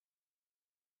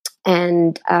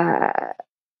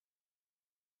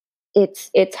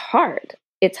 It's hard.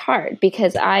 It's hard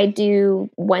because I do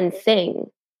one thing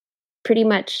pretty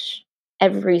much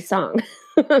every song.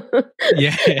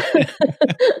 Yeah.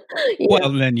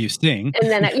 Well, then you sing. And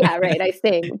then, I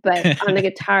sing. But on the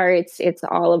guitar, it's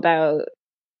all about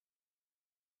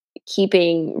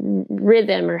keeping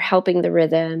rhythm or helping the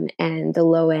rhythm and the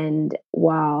low end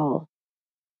while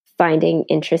finding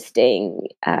interesting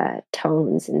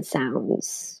tones and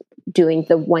sounds, doing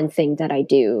the one thing that I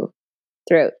do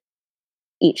throughout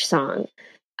each song.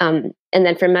 And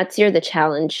then for Metzger, the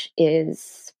challenge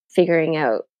is figuring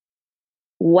out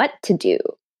what to do,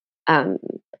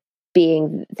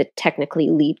 being the technically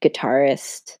lead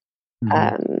guitarist.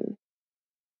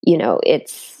 You know,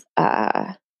 it's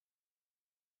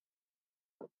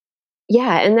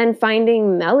and then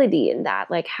finding melody in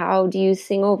that. Like, how do you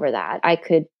sing over that? I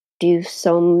could do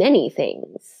so many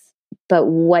things, but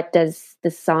what does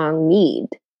the song need?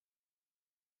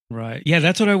 Right. Yeah,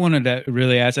 that's what I wanted to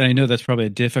really ask. And I know that's probably a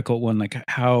difficult one, like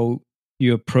how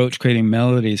you approach creating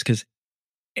melodies, because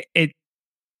it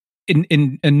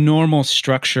in a normal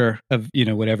structure of, you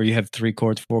know, whatever, you have 3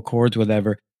 chords, 4 chords,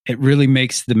 whatever, it really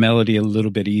makes the melody a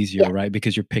little bit easier, right?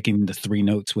 Because you're picking the 3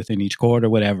 notes within each chord or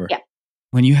whatever. Yeah.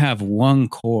 When you have 1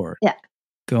 chord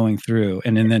going through,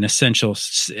 and then essential,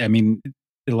 I mean,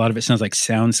 a lot of it sounds like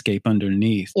soundscape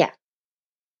underneath. Yeah.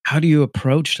 How do you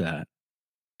approach that?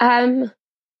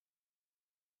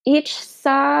 Each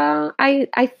song,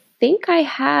 I think I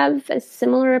have a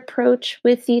similar approach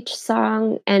with each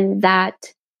song, and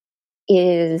that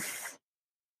is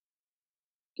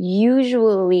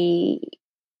usually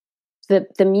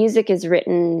the music is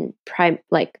written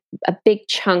like a big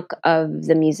chunk of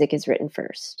the music is written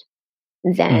first.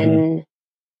 Then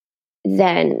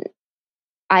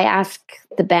I ask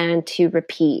the band to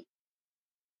repeat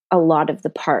a lot of the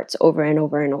parts over and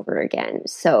over and over again,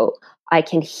 so I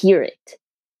can hear it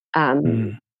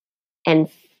and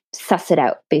suss it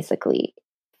out, basically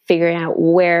figuring out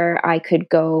where I could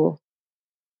go,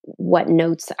 what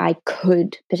notes I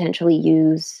could potentially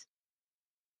use,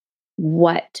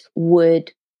 what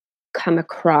would come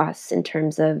across in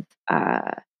terms of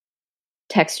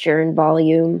texture and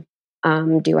volume.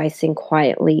 Do I sing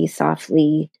quietly,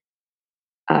 softly,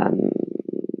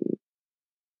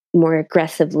 more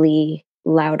aggressively,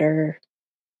 louder,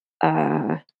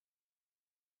 or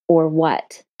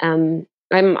what? I'm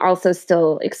also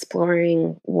still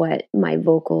exploring what my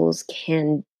vocals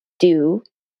can do.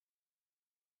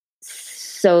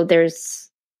 So there's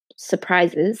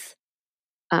surprises.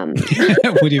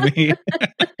 What do you mean?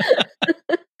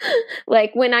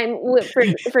 Like when I'm,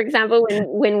 for example,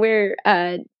 when we're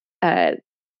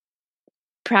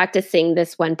practicing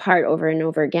this one part over and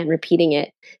over again, repeating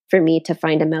it for me to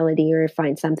find a melody or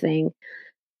find something,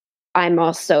 I'm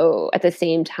also at the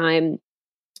same time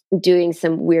doing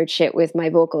some weird shit with my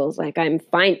vocals. Like I'm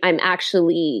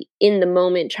actually in the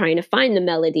moment trying to find the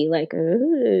melody, like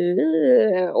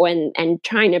and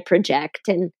trying to project,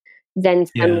 and then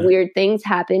some weird things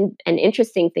happen and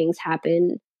interesting things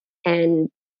happen and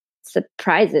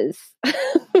surprises.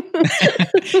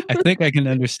 I think I can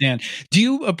understand. Do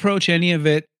you approach any of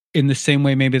it in the same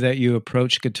way maybe that you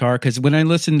approach guitar? Because when I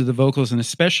listen to the vocals, and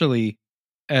especially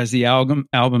as the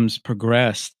albums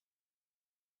progressed,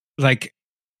 like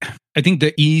I think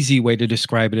the easy way to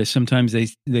describe it is sometimes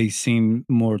they seem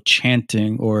more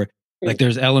chanting, or like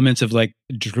there's elements of like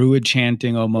druid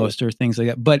chanting almost, or things like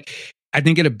that. But I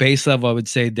think at a base level, I would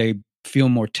say they feel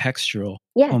more textural,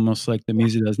 almost like the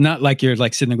music does. Not like you're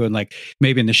like sitting there going like,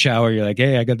 maybe in the shower, you're like,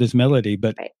 hey, I got this melody,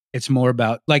 but it's more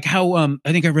about like how,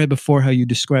 I think I read before how you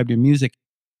described your music.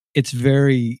 It's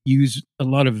use a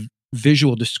lot of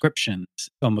visual descriptions,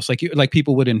 almost like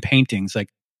people would in paintings, like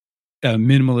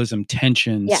minimalism,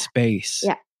 tension, space.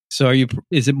 Yeah. So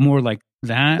is it more like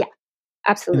that? Yeah,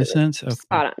 absolutely. In a sense? Okay.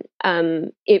 Spot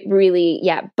on. It really,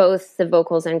 both the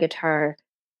vocals and guitar,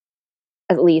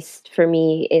 at least for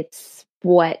me, it's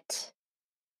what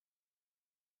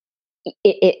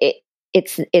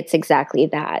it's exactly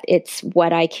that. It's what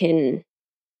can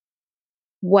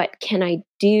I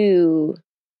do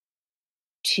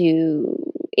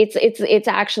to, it's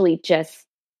actually just,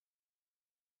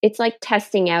 it's like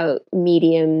testing out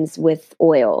mediums with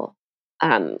oil,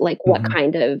 like what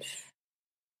kind of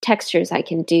textures I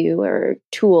can do or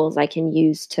tools I can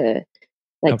use to,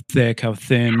 like how thick, how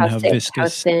thin, how viscous, how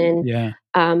thin. Yeah.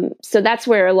 So that's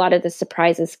where a lot of the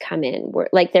surprises come in. Where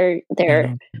like they're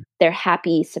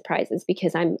happy surprises,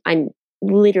 because I'm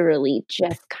literally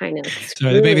just kind of.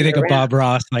 So they maybe think of Bob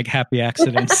Ross, like happy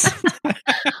accidents.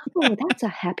 Oh, that's a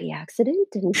happy accident.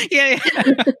 And yeah.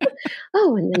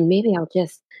 oh, and then maybe I'll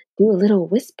just do a little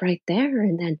wisp right there,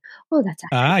 and then that's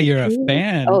a you're a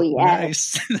fan. Oh yeah,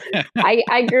 nice.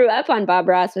 I grew up on Bob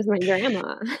Ross with my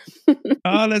grandma.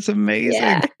 Oh, that's amazing.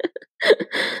 Yeah.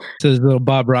 So there's a little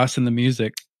Bob Ross in the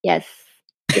music. Yes.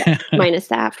 Yeah. Minus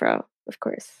the afro, of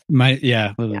course.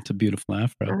 It's a beautiful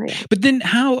afro. Oh, yeah. But then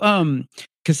how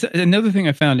because another thing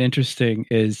I found interesting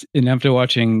is, and after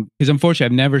watching, because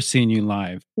unfortunately I've never seen you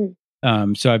live.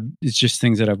 So it's just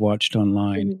things that I've watched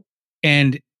online.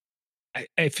 And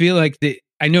I feel like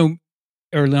I know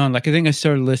early on, like I think I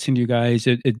started listening to you guys,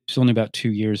 it's only about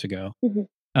 2 years ago.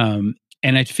 And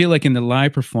I feel like in the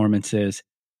live performances,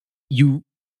 you,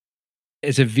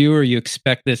 as a viewer, you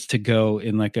expect this to go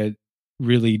in like a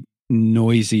really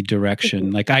noisy direction.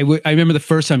 Mm-hmm. Like I remember the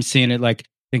first time seeing it, like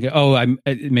thinking, oh,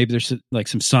 maybe there's like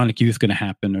some Sonic Youth going to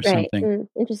happen or something.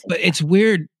 Interesting. But it's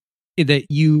weird that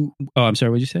you. Oh, I'm sorry.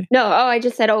 What did you say? No. Oh, I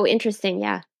just said, oh, interesting.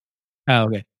 Yeah. Oh,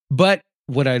 okay. But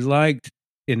what I liked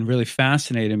and really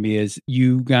fascinated me is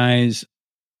you guys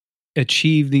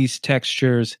achieve these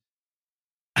textures.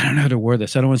 I don't know how to word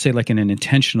this. I don't want to say like in an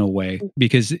intentional way,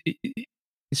 because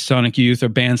Sonic Youth or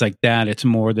bands like that, it's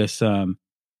more this,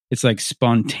 it's like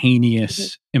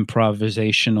spontaneous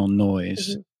improvisational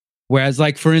noise. Whereas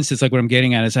like, for instance, like what I'm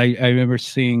getting at is I remember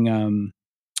seeing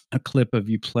a clip of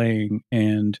you playing,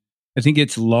 and I think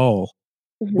it's Lull,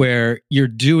 where you're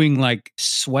doing like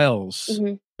swells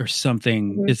or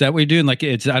something. Is that what you're doing? Like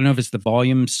I don't know if it's the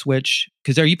volume switch.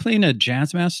 Because are you playing a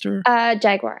Jazzmaster?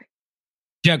 Jaguar.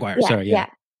 Jaguar, sorry, yeah.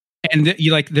 And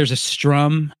you like, there's a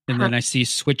strum, and then I see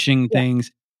switching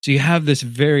things. So you have this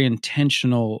very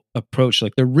intentional approach,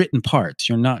 like they're written parts.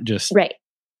 You're not just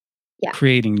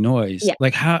creating noise.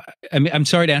 Like how? I mean, I'm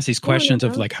sorry to ask these questions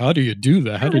of like, how do you do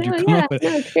that? How did you come up with it?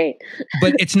 No, it's great.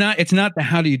 But it's not the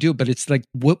how do you do it, but it's like,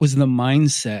 what was the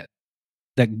mindset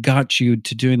that got you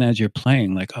to doing that as you're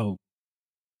playing? Like, oh,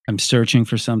 I'm searching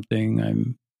for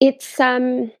something. It's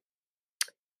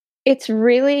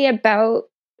really about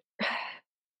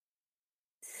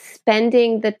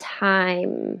spending the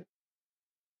time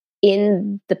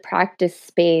in the practice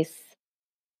space,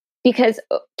 because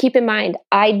keep in mind,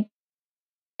 I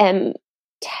am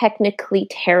technically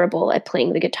terrible at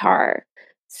playing the guitar.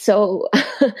 So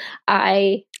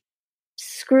I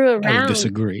screw around. I would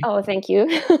disagree. Oh, thank you.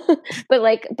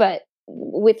 but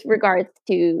with regards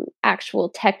to actual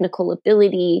technical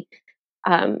ability,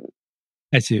 I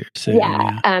see what you're saying.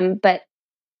 Yeah. But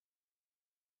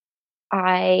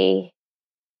I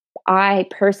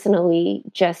personally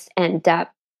just end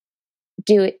up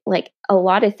doing, like, a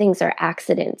lot of things are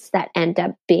accidents that end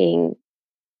up being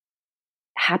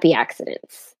happy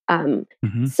accidents.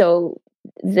 So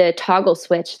the toggle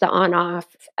switch, the on off,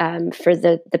 for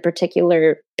the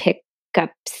particular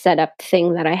pickup setup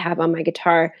thing that I have on my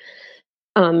guitar,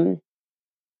 that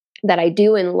I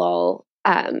do in Lull,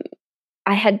 I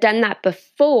had done that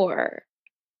before,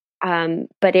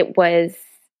 but it was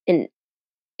an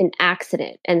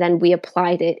accident, and then we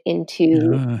applied it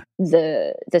into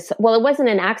well, it wasn't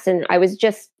an accident. I was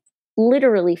just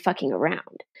literally fucking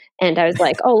around, and I was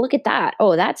like, oh, look at that,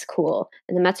 oh, that's cool.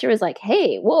 And the master was like,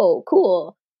 hey, whoa,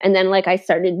 cool. And then like I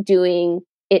started doing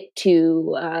it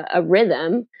to a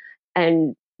rhythm,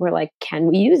 and we're like, can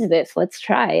we use this? Let's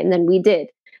try. And then we did,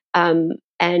 and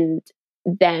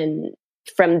then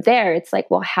from there it's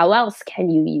like, well, how else can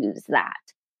you use that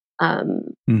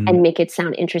and make it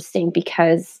sound interesting?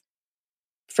 Because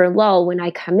for Lull, when I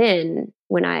come in,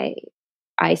 when I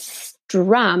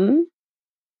strum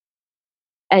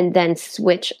and then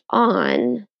switch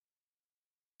on,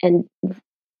 and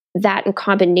that in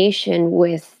combination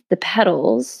with the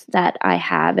pedals that I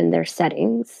have and their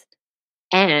settings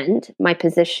and my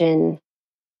position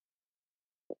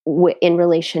in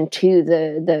relation to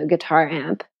the guitar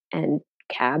amp and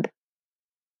cab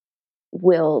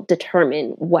will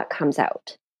determine what comes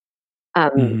out.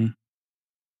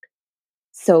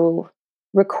 So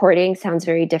recording sounds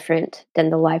very different than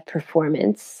the live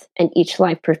performance, and each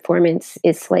live performance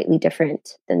is slightly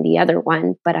different than the other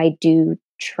one, but I do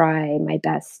try my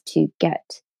best to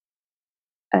get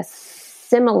a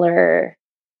similar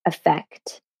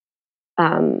effect.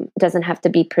 Doesn't have to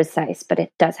be precise, but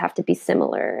it does have to be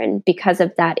similar. And because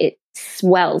of that, it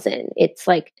swells in. It's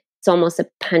like, it's almost a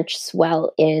punch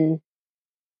swell in,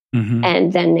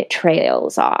 and then it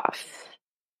trails off.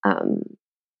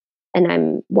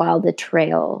 And while the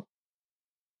trail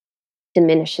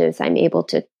diminishes, I'm able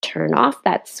to turn off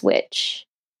that switch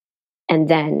and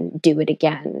then do it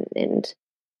again. And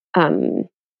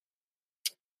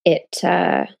it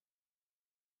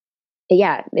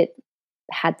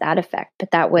had that effect. But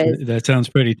that sounds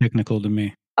pretty technical to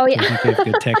me. Oh yeah, I think you have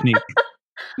good technique.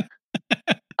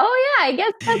 Oh yeah, I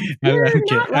guess that's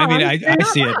not I mean, wrong. I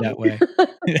see it that way.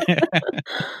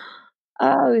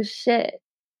 Oh shit.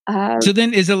 So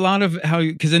then is a lot of how,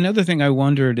 because another thing I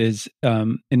wondered is,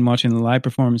 in watching the live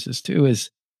performances too,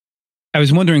 is I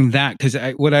was wondering that, because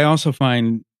what I also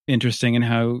find interesting in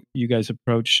how you guys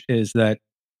approach is that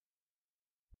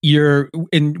you're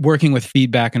in working with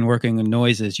feedback and working with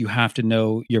noises, you have to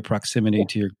know your proximity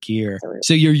to your gear. Absolutely.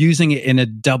 So you're using it in a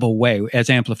double way, as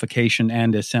amplification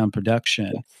and as sound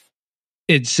production. Yes.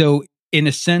 in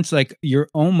a sense, like you're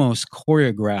almost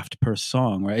choreographed per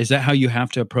song, right? Is that how you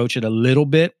have to approach it a little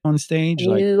bit on stage?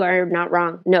 You are not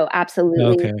wrong. No,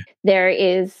 absolutely. Okay. There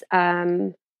is,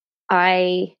 for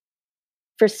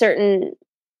certain,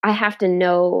 I have to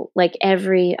know like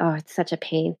it's such a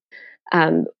pain,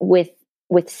 with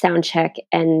sound check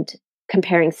and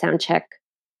comparing sound check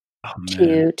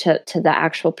to the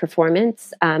actual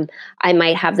performance. I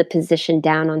might have the position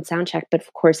down on sound check, but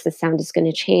of course the sound is going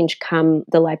to change come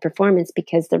the live performance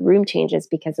because the room changes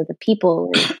because of the people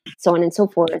and so on and so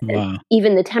forth. Wow. And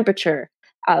even the temperature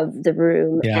of the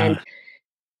room. Yeah. And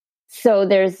so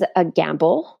there's a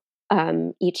gamble.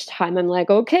 Each time I'm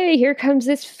like, okay, here comes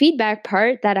this feedback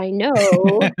part that I know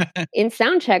in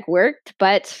sound check worked,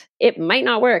 but it might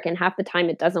not work. And half the time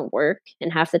it doesn't work.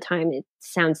 And half the time it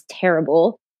sounds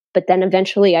terrible. But then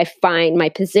eventually I find my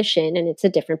position and it's a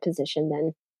different position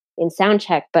than in sound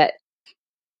check. But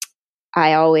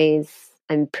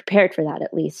I'm prepared for that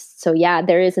at least. So yeah,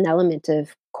 there is an element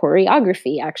of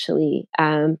choreography actually.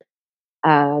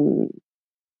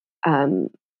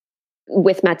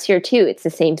 With Matsir too, it's the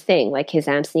same thing. Like his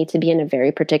amps need to be in a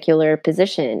very particular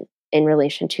position in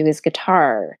relation to his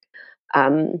guitar.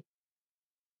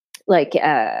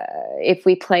 If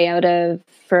we play out of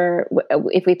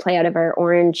our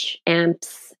orange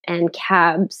amps and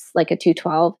cabs, like a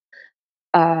 212,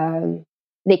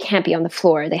 they can't be on the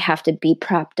floor. They have to be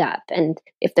propped up. And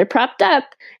if they're propped up,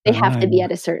 they have to be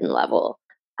at a certain level.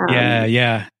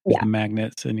 Yeah. With the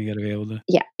magnets, and you got to be able to.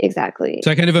 Yeah, exactly.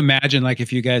 So I kind of imagine like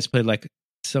if you guys played like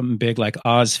something big like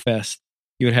Ozfest,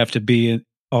 you would have to be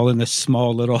all in this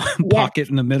small little pocket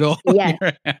in the middle.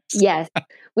 Yes.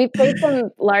 We played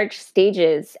some large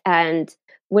stages, and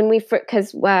when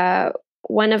because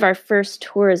one of our first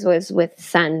tours was with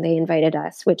Sun. They invited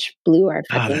us, which blew our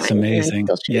fucking that's mind. amazing.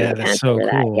 Yeah, that's so cool.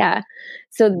 That. Yeah.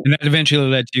 So and that eventually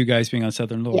led to you guys being on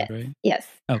Southern Lord, right? Yes.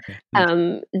 Okay.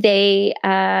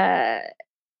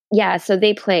 So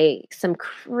they play some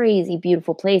crazy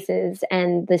beautiful places,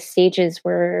 and the stages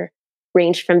were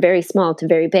ranged from very small to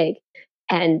very big.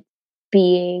 And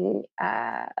being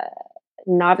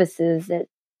novices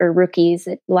or rookies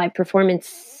at live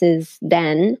performances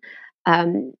then,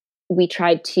 we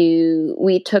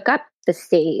took up the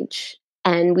stage,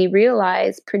 and we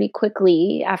realized pretty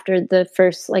quickly after the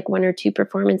first like one or two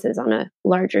performances on a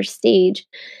larger stage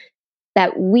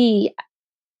that we,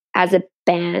 as a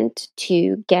band,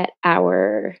 to get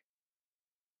our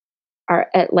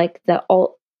at like the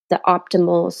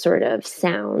optimal sort of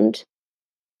sound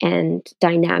and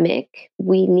dynamic,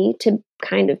 we need to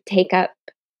kind of take up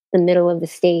the middle of the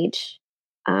stage,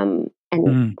 and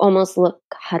almost look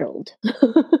huddled,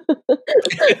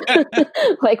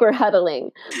 like we're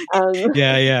huddling.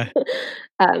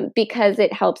 Because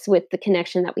it helps with the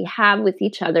connection that we have with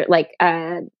each other, like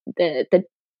the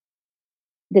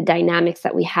dynamics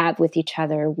that we have with each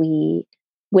other.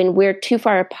 When we're too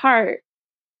far apart,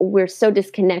 we're so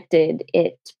disconnected,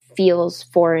 it feels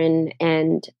foreign,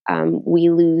 and we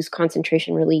lose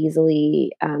concentration really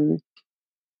easily.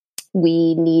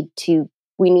 We need to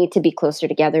be closer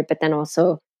together, but then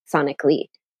also sonically,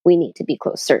 we need to be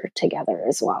closer together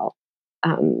as well.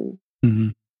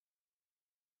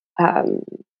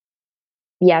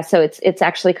 So it's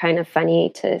actually kind of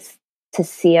funny to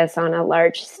see us on a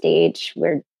large stage.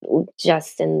 We're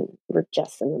just in the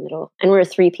middle, and we're a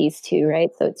 3-piece too, right?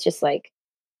 So it's just like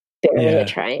barely a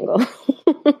triangle.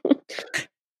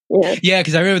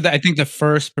 Because I remember that. I think the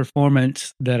first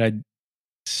performance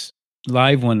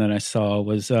live one that I saw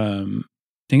was I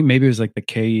think maybe it was like the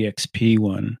KEXP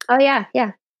one. Oh yeah,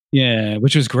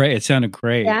 which was great. It sounded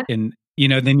great. Yeah. And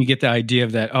then you get the idea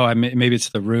of that. Oh, maybe it's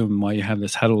the room why you have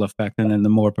this huddle effect. And then the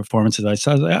more performances I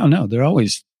saw, I was like, oh no, they're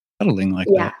always huddling like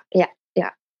that. Yeah.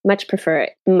 Much prefer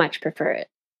it.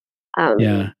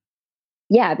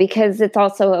 Because it's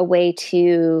also a way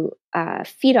to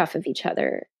feed off of each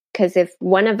other. Because if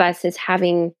one of us is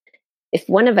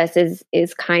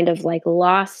kind of like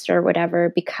lost or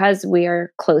whatever, because we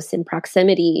are close in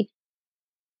proximity,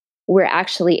 we're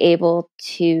actually able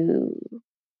to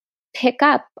pick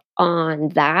up on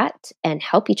that and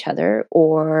help each other,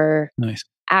 or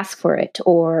ask for it,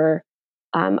 or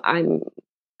I'm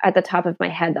at the top of my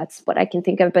head, that's what I can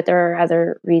think of, but there are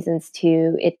other reasons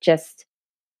too.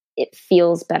 It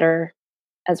feels better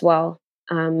as well,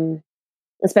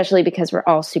 especially because we're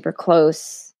all super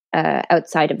close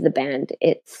outside of the band.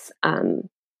 It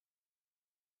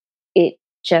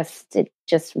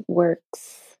just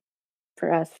works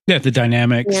for us. Yeah, the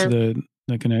dynamics,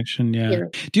 the connection. Yeah.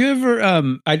 Do you ever?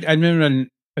 I remember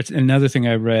it's another thing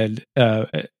I read.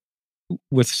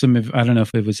 with some of, I don't know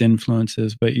if it was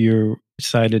influences, but you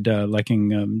cited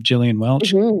liking Gillian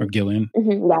Welch or Gillian.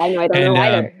 Yeah, I know. I don't know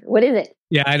either. What is it?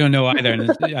 Yeah, I don't know either. And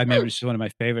I remember it's one of my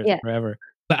favorites forever.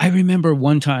 But I remember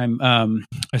one time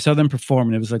I saw them perform,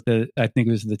 and it was like I think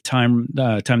it was the Time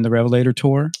the Revelator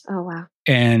tour. Oh wow!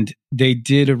 And they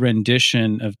did a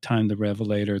rendition of Time the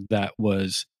Revelator that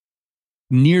was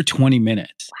near 20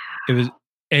 minutes. Wow.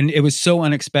 It was so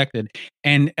unexpected.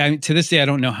 And to this day, I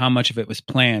don't know how much of it was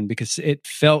planned because it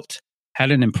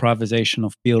had an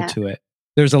improvisational feel to it.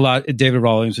 There's a lot. David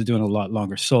Rawlings was doing a lot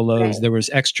longer solos. Right. There was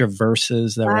extra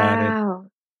verses that were added.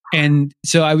 And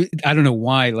so I don't know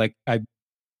why. Like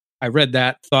I read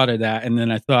that, thought of that, and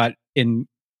then I thought in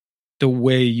the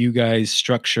way you guys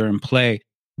structure and play.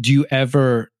 Do you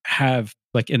ever have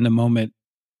like in the moment?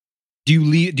 Do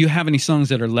you have any songs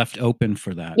that are left open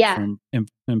for that? Yeah. From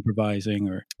improvising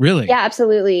or really? Yeah,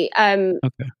 absolutely. Okay.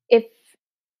 If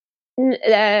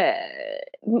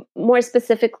more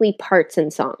specifically, parts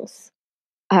and songs.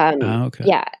 Okay.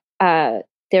 Yeah.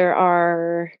 There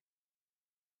are.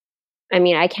 I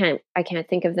mean, I can't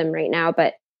think of them right now,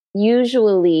 but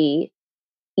usually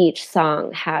each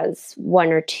song has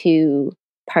one or two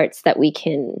parts that we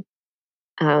can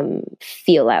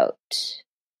feel out.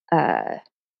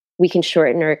 We can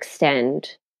shorten or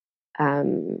extend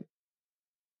and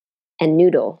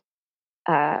noodle.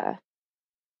 Yeah,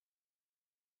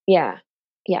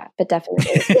 but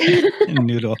definitely.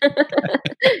 Noodle.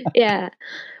 Yeah.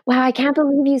 Wow, I can't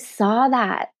believe you saw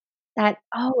that.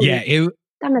 Yeah,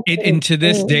 and to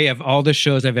this day, of all the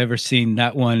shows I've ever seen,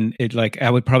 that one, I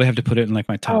would probably have to put it in like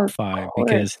my top 5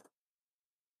 because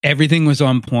everything was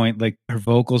on point. Like her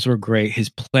vocals were great. His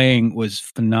playing was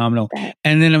phenomenal.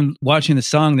 And then I'm watching the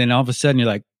song, then all of a sudden you're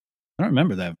like, I don't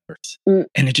remember that verse.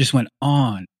 And it just went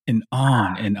on and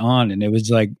on and on. And it was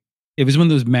like, it was one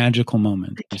of those magical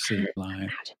moments you see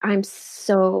live. I'm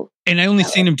so... And I only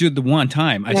seen him do it the one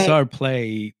time. I saw her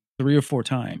play 3 or 4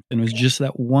 times, and it was just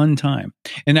that one time.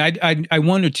 And I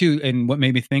wonder too, and what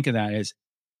made me think of that is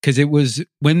because it was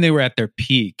when they were at their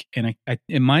peak, and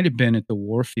it might have been at the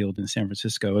Warfield in San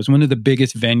Francisco. It was one of the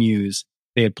biggest venues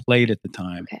they had played at the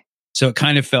time. Okay. So it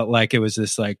kind of felt like it was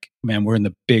this like, man, we're in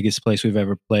the biggest place we've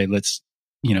ever played. Let's,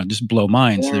 just blow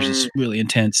minds. Yeah. There's this really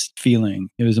intense feeling.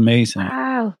 It was amazing.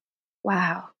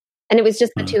 Wow. And it was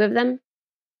just the two of them?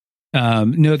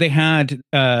 No, they had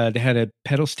a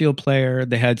pedal steel player.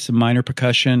 They had some minor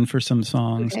percussion for some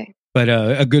songs, but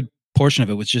a good portion of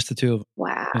it was just the two of them.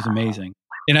 Wow. It was amazing.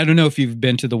 And I don't know if you've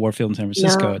been to the Warfield in San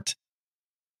Francisco. No.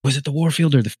 Was it the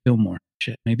Warfield or the Fillmore?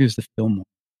 Shit, maybe it was the Fillmore.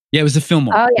 Yeah, it was the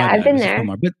Fillmore. Oh yeah, I've been there.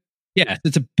 But yeah,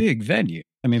 it's a big venue.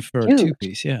 I mean, for Huge. a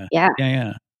 2-piece, yeah.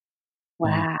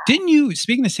 Wow. Didn't you,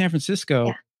 speaking of San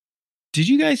Francisco, did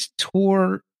you guys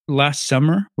tour last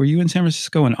summer? Were you in San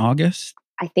Francisco in August?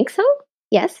 I think so.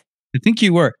 Yes. I think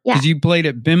you were. Yeah. Because you played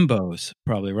at Bimbo's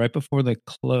probably right before they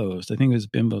closed. I think it was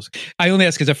Bimbo's. I only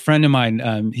asked because a friend of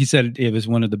mine, he said it was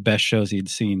one of the best shows he'd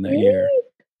seen that year.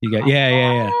 You got,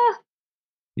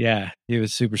 yeah. He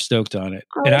was super stoked on it.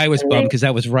 And I was bummed because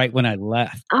that was right when I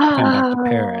left. Coming back to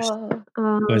Paris.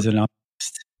 It was in August.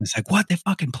 It's like, what? They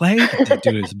fucking played?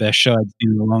 Dude, it was the best show I'd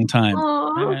seen in a long time.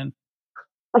 Man.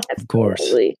 Of course.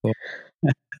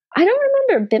 I don't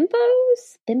remember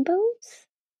Bimbo's.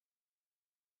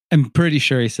 I'm pretty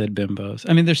sure he said Bimbo's.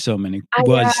 I mean, there's so many.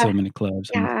 So many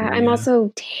clubs. Yeah, I'm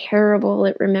also terrible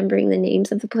at remembering the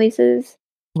names of the places.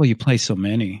 Well, you play so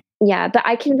many. Yeah, but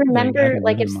I can remember,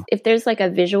 like, if there's like a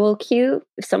visual cue,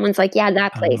 if someone's like, yeah,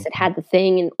 that place, it had the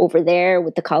thing and over there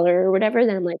with the color or whatever,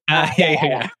 then I'm like,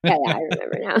 yeah, I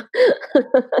remember now.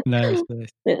 Nice.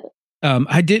 Yeah.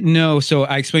 I didn't know, so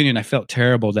I explained it and I felt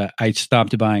terrible that I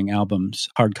stopped buying albums,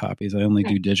 hard copies. I only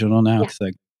do digital now because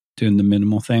I'm doing the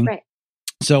minimal thing. Right.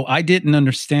 So I didn't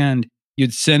understand.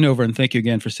 You'd send over, and thank you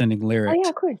again for sending lyrics. Oh, yeah,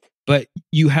 of course. But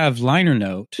you have liner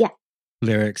note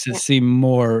lyrics that seem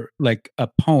more like a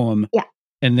poem. Yeah.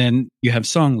 And then you have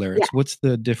song lyrics. What's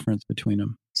the difference between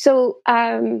them? So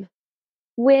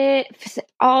with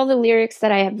all the lyrics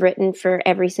that I have written for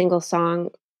every single song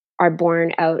are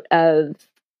born out of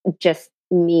just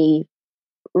me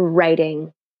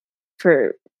writing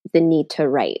for the need to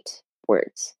write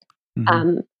words.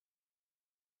 Mm-hmm.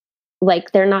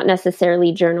 Like they're not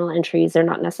necessarily journal entries. They're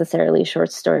not necessarily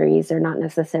short stories. They're not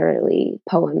necessarily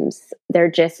poems.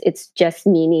 It's just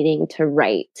me needing to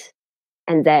write.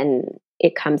 And then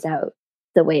it comes out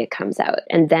the way it comes out.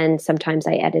 And then sometimes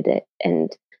I edit it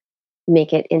and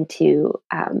make it into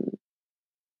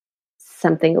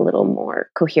something a little more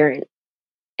coherent.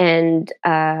 And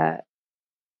I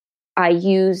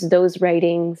use those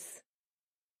writings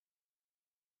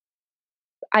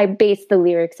I based the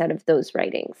lyrics out of those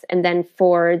writings. And then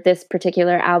for this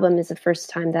particular album is the first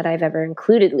time that I've ever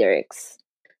included lyrics.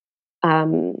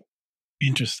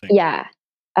 Interesting. Yeah.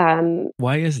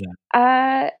 Why is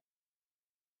that?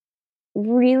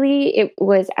 Really, it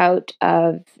was out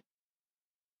of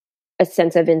a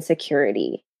sense of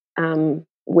insecurity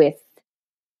with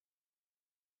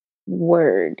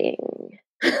wording.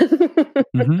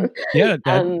 Mm-hmm. Yeah,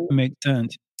 that makes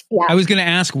sense. Yeah. I was going to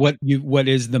ask what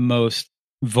is the most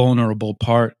vulnerable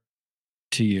part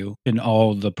to you in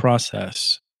all the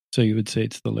process? So you would say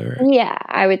it's the lyric. Yeah,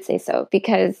 I would say so,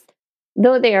 because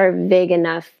though they are vague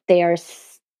enough, they are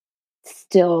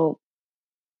still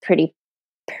pretty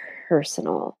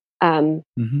personal.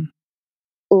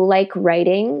 Like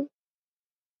writing,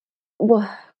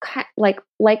 well,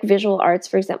 like visual arts,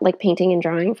 for example, like painting and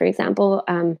drawing, for example,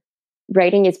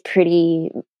 writing is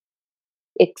pretty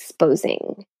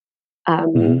exposing,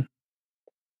 and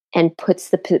puts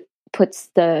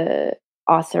the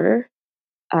author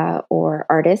or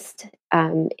artist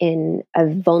in a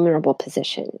vulnerable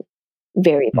position,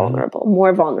 very vulnerable,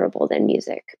 more vulnerable than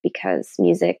music, because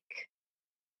music,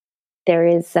 there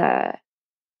is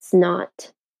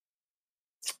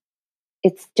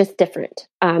it's just different.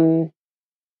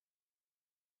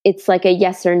 It's like a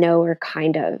yes or no or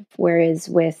kind of, whereas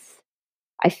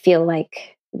I feel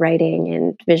like writing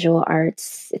and visual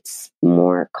arts, it's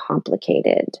more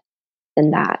complicated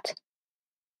than that.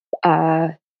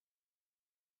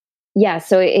 Yeah,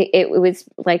 so it was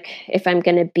like, if I'm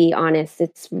going to be honest,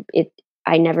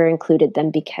 I never included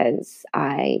them because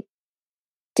I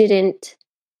didn't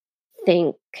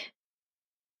think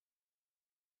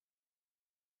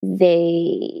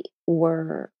they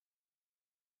were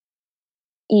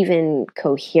even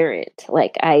coherent.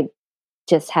 Like, I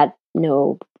just had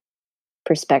no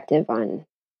perspective on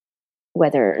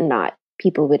whether or not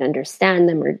people would understand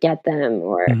them or get them,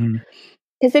 or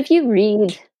because if you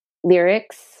read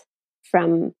lyrics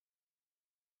from,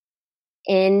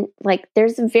 and like,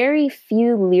 there's very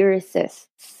few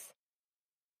lyricists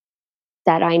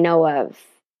that I know of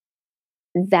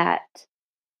that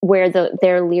where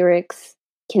their lyrics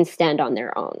can stand on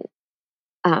their own.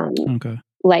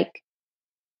 Like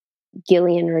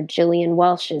Gillian or Gillian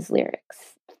Welch's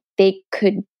lyrics, they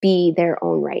could be their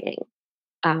own writing.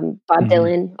 Bob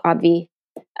Dylan, Obvi.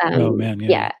 Oh man,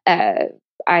 yeah.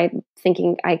 I'm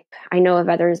thinking, I know of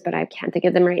others, but I can't think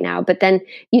of them right now. But then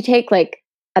you take like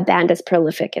a band as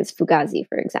prolific as Fugazi,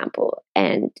 for example,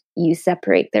 and you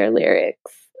separate their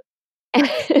lyrics. And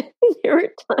there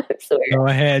were times where go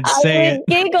ahead, I would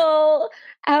giggle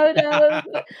out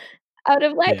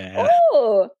of like,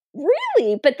 oh,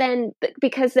 really? But then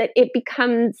because it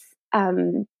becomes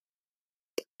that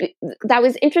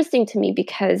was interesting to me,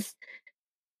 because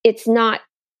it's not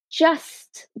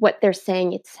just what they're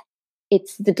saying,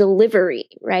 it's the delivery,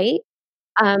 right?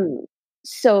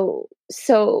 So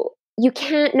you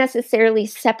can't necessarily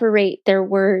separate their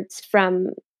words from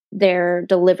their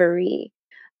delivery,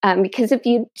 because if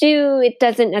you do, it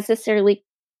doesn't necessarily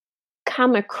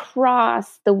come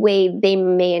across the way they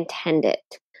may intend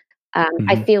it.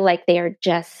 I feel like they are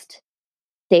just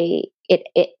they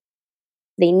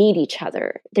need each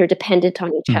other. They're dependent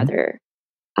on each other.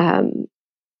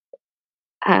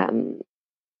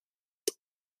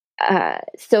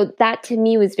 So that to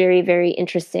me was very, very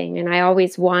interesting. And I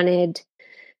always wanted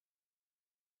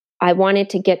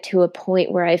to get to a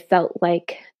point where I felt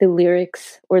like the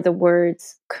lyrics or the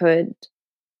words could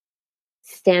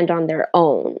stand on their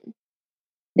own.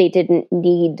 They didn't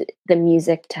need the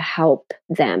music to help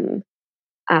them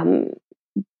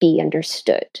be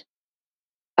understood,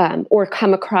 or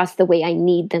come across the way I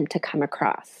need them to come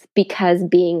across. Because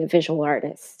being a visual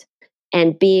artist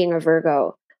and being a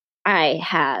Virgo, I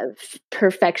have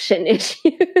perfection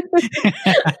issues.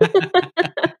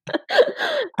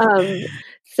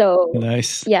 So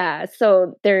nice. Yeah,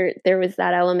 so there was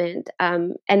that element.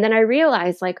 And then I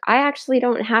realized, like, I actually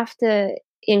don't have to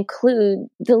include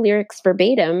the lyrics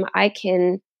verbatim. I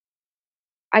can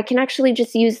actually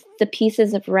just use the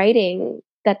pieces of writing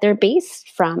that they're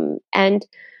based from. And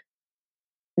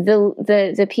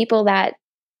the people that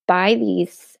buy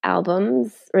these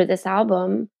albums or this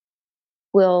album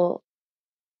will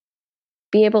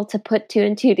be able to put two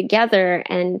and two together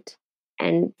and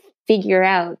figure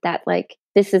out that, like,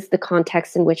 this is the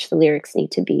context in which the lyrics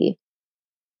need to be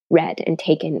read and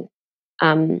taken,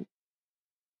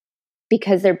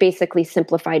 because they're basically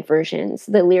simplified versions.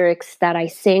 The lyrics that I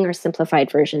sing are simplified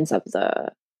versions of the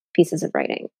pieces of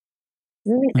writing.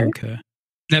 Does that make sense? Okay,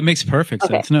 that makes perfect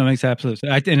sense. No, it makes absolute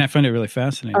sense. And I find it really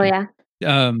fascinating. Oh yeah.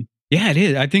 Yeah, it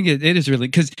is. I think it is really,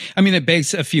 because I mean, it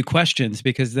begs a few questions,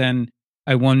 because then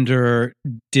I wonder,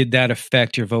 did that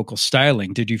affect your vocal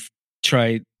styling? Did you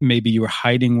try, maybe you were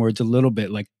hiding words a little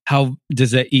bit? Like, how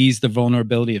does that ease the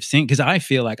vulnerability of singing? Because I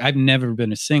feel like I've never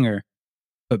been a singer,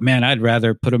 but man, I'd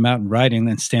rather put them out in writing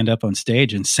than stand up on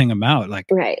stage and sing them out. Like,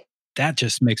 Right. that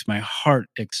just makes my heart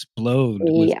explode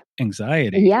with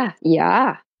anxiety. Yeah.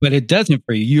 Yeah. But it doesn't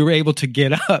for you. You were able to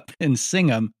get up and sing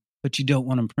them, but you don't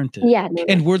want them printed. Yeah. No,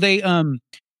 and were they,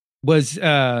 was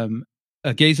A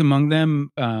Gaze Among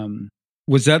Them,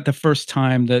 was that the first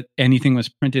time that anything was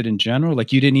printed in general?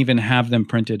 Like, you didn't even have them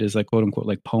printed as, like, quote unquote,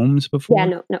 like poems before?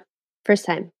 Yeah, no. First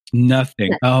time.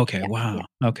 Nothing. Oh, okay. Yeah, Wow.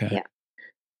 yeah, Okay.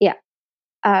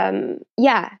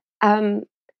 Yeah.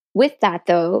 With that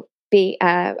though,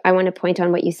 I want to point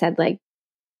on what you said, like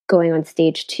going on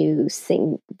stage to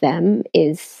sing them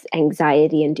is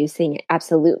anxiety inducing.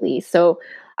 Absolutely. So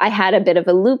I had a bit of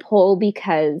a loophole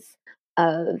because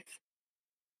of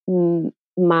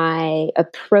my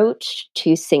approach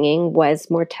to singing was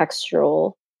more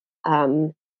textural.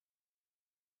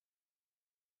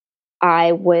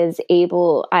 I was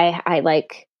able, I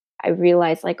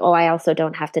realized like, oh, I also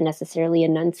don't have to necessarily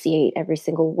enunciate every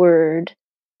single word.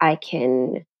 I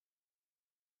can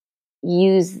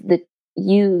use the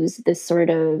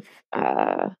sort of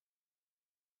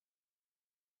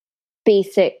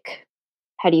basic,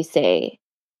 how do you say,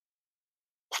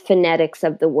 phonetics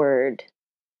of the word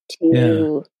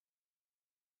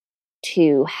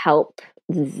to help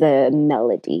the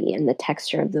melody and the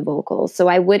texture of the vocals. So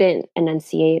I wouldn't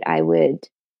enunciate. I would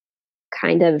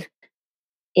kind of,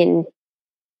 in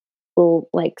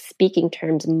like speaking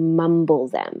terms, mumble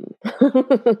them.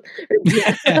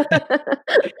 Yeah,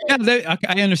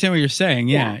 I understand what you're saying.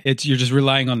 Yeah. It's, you're just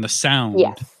relying on the sound.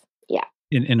 Yes. Yeah.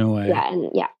 In a way. Yeah. And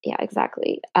yeah,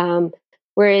 exactly.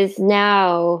 Whereas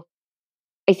now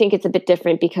I think it's a bit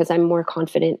different because I'm more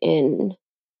confident in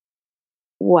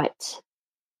what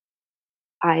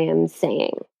I am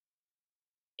saying.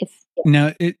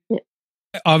 Now,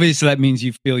 obviously that means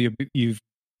you feel you've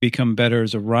become better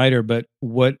as a writer, but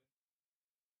what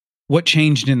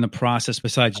changed in the process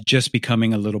besides just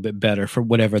becoming a little bit better, for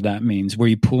whatever that means? Were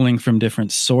you pulling from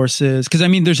different sources? Because I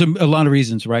mean, there's a lot of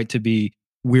reasons, right, to be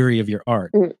weary of your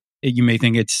art. Mm-hmm. You may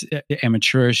think it's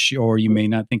amateurish, or you may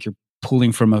not think you're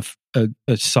pulling from a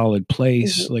solid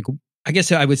place. Mm-hmm. Like, I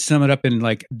guess I would sum it up in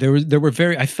like, there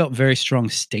were I felt very strong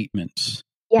statements,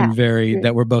 and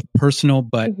that were both personal,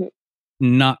 but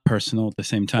not personal at the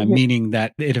same time, meaning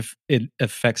that it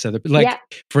affects other, like,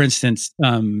 for instance,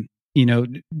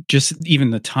 just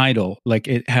even the title, like,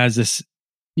 it has this,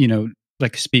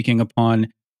 like, speaking upon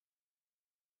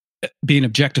being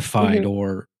objectified,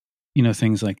 or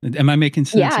things like that. Am I making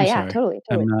sense? I'm sorry. Totally,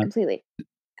 completely,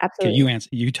 absolutely. Okay,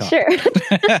 you talk. Sure.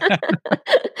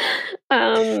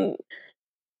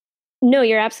 No,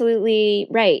 you're absolutely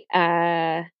right.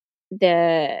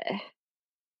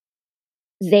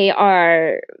 They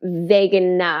are vague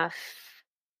enough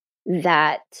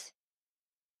that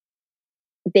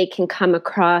they can come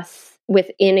across,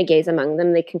 within A Gaze Among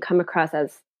Them, they can come across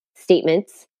as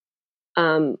statements,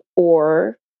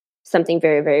 or something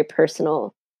very, very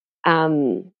personal.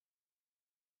 I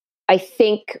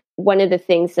think one of the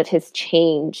things that has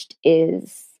changed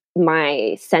is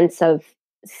my sense of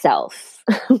self.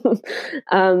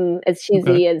 As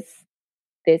cheesy as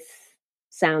this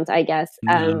sounds, I guess.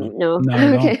 No.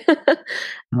 Okay.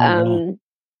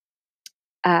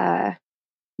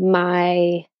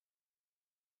 My,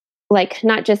 like,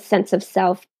 not just sense of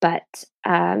self, but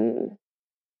the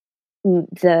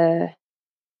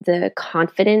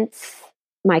confidence,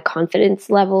 my confidence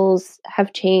levels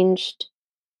have changed.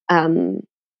 I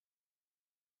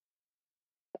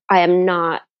am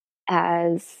not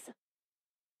as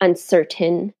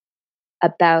uncertain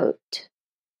about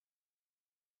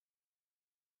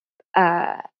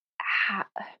how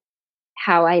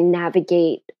I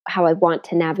navigate, how I want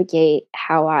to navigate,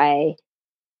 how I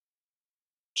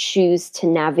choose to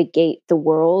navigate the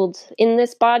world in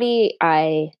this body.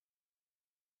 I'm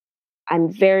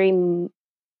very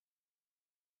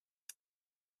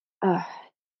how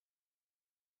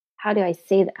do I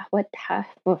say that?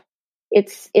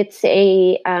 It's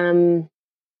a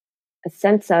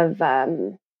sense of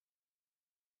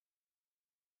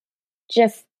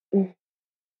just,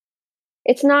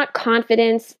 it's not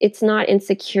confidence, it's not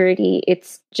insecurity,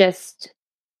 it's just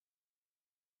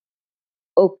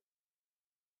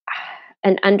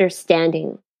an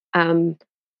understanding, and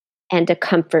a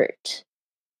comfort.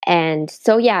 And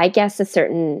so, yeah, I guess a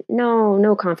certain,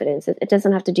 no confidence. It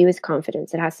doesn't have to do with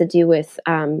confidence. It has to do with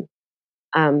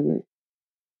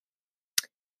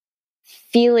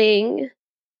feeling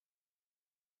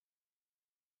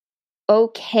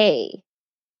okay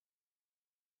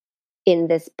in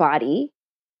this body,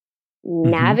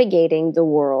 navigating the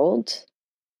world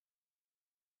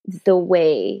the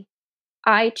way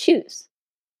I choose,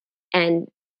 and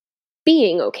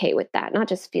being okay with that, not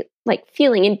just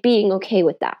feeling and being okay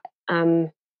with that,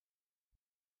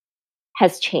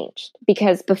 has changed.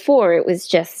 Because before it was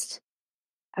just,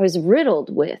 I was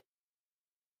riddled with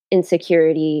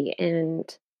insecurity,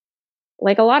 and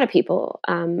like a lot of people,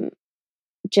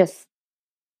 just,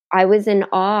 I was in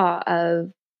awe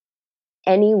of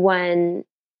anyone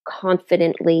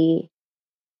confidently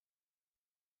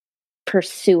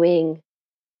pursuing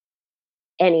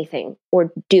anything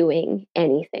or doing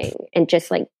anything and just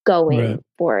like going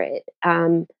for it.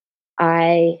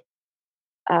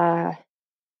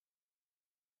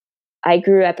 I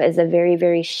grew up as a very,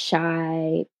 very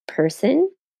shy person.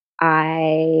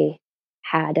 I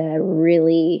had a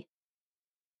really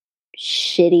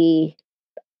shitty-ish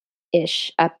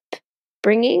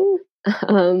upbringing,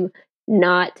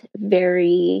 not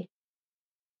very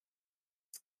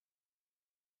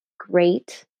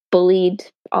great, bullied,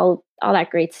 all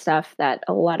that great stuff that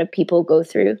a lot of people go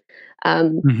through.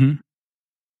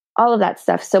 All of that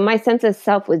stuff. So my sense of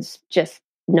self was just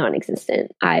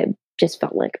non-existent. I just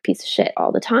felt like a piece of shit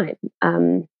all the time.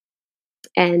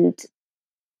 And,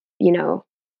 you know,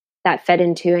 that fed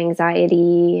into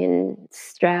anxiety and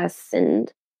stress.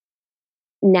 And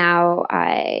now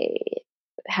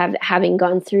having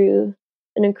gone through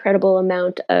an incredible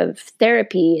amount of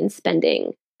therapy and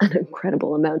spending an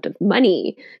incredible amount of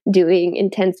money doing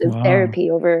intensive therapy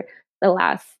over the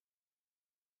last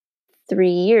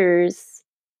 3 years,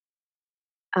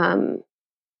 I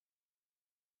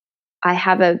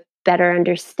have a better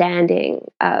understanding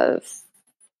of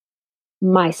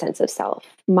my sense of self,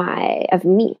 of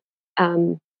me,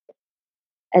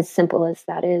 as simple as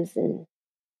that is. And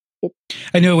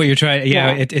I know what you're trying.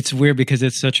 Yeah. It's weird because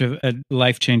it's such a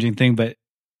life-changing thing, but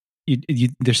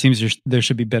there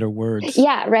should be better words.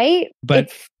 Yeah. Right.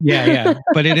 But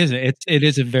but it isn't. It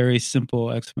is a very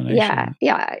simple explanation.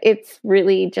 Yeah. It's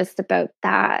really just about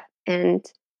that. And,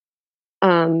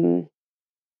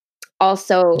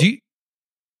 also,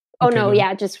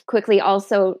 just quickly,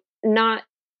 also not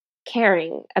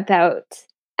caring about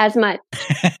as much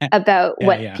about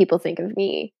what people think of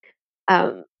me.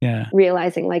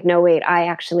 Realizing like, no, wait, I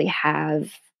actually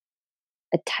have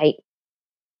a tight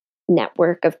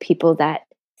network of people that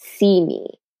see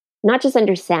me, not just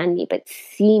understand me, but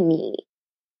see me,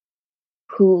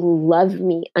 who love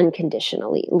me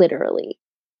unconditionally, literally.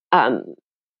 And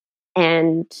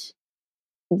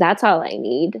that's all I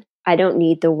need. I don't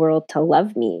need the world to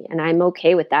love me, and I'm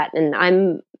okay with that. And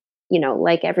I'm,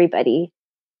 like everybody,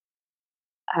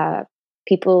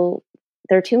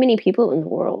 there are too many people in the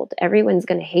world. Everyone's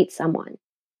going to hate someone.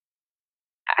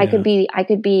 I could be.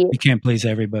 You can't please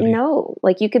everybody. No,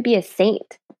 like you could be a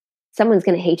saint. Someone's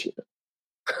going to hate you.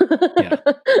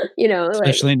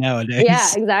 Especially nowadays. Yeah,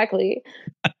 exactly.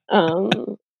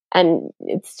 And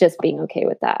it's just being okay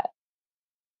with that.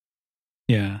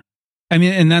 Yeah. I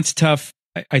mean, and that's tough.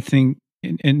 I think,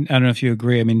 and I don't know if you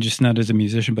agree. I mean, just not as a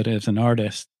musician, but as an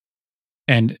artist.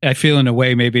 And I feel in a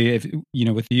way, maybe if,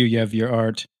 with you have your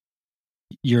art,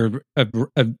 you're a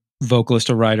vocalist,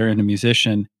 a writer, and a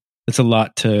musician. It's a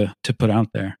lot to put out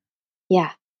there.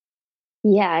 Yeah.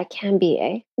 Yeah, it can be,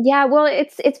 eh? Yeah, well,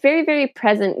 it's very, very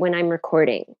present when I'm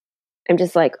recording. I'm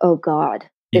just like, oh God,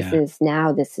 this is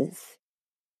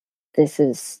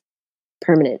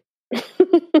permanent. That's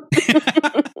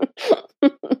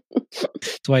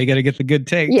why you got to get the good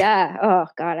take. Yeah. Oh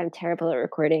God, I'm terrible at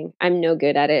recording. I'm no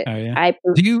good at it. Oh, yeah?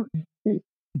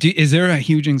 Is there a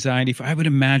huge anxiety I would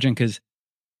imagine, because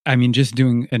I mean, just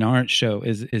doing an art show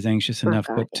is anxious enough,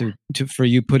 but for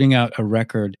you putting out a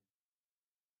record,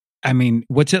 I mean,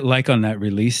 what's it like on that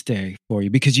release day for you?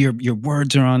 Because your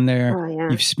words are on there. Oh, yeah.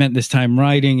 You've spent this time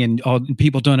writing, and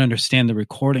people don't understand the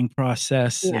recording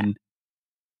process. Yeah. And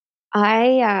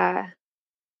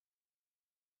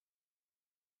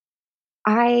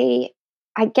I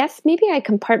guess maybe I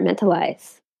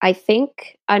compartmentalize. I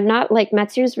think I'm not like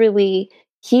Matsu's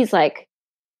he's like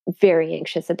very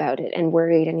anxious about it and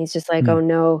worried. And he's just like, oh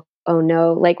no.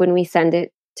 Like when we send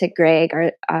it to Greg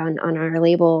on our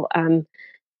label,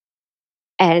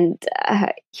 and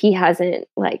he hasn't,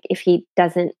 like, if he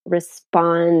doesn't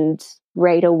respond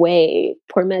right away,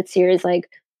 poor Matsu is like,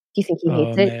 do you think he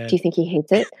hates it? Man. Do you think he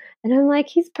hates it? And I'm like,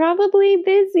 he's probably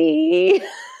busy.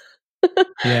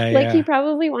 He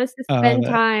probably wants to spend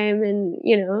time, and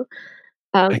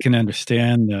I can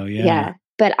understand though. Yeah.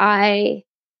 But I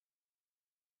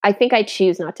think I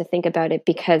choose not to think about it,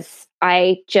 because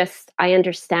I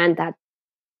understand that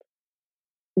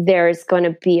there's going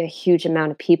to be a huge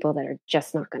amount of people that are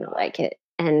just not going to like it.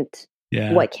 And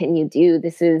what can you do?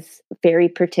 This is very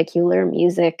particular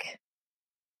music.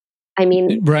 I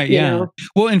mean, right. Yeah. Know.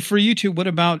 Well, and for you too, what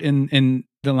about in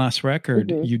the last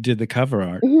record, you did the cover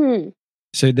art?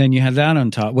 So then you had that on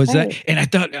top. Was that? And I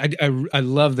thought I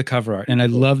love the cover art, and I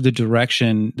love the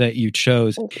direction that you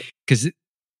chose, because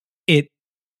it.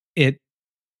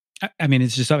 I mean,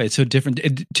 it's just it's so different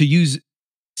to use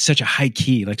such a high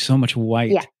key, like so much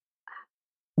white. Yeah.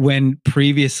 When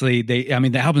previously the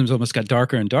albums almost got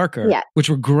darker and darker, which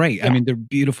were great. Yeah. I mean, they're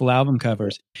beautiful album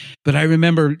covers. But I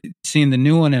remember seeing the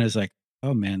new one and I was like,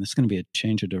 oh man, this is going to be a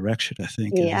change of direction, I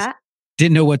think. Yeah.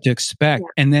 Didn't know what to expect. Yeah.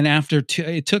 And then after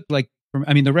it took like,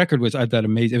 the record was, I thought,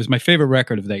 amazing. It was my favorite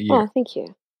record of that year. Oh, thank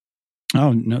you.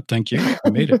 Oh, no, thank you. I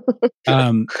made it.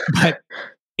 But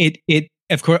it,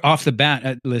 of course, off the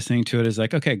bat, listening to it is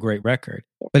like, okay, great record.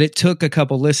 But it took a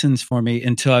couple listens for me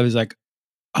until I was like,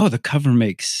 oh, the cover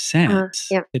makes sense.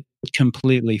 It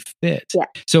completely fits. Yeah.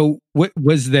 So what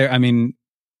was there? I mean,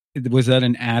 was that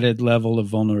an added level of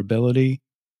vulnerability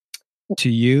to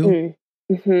you?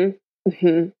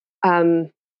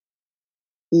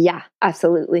 Yeah,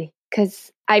 absolutely.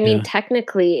 Because I mean,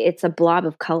 technically it's a blob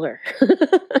of color.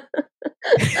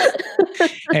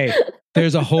 Hey,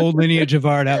 there's a whole lineage of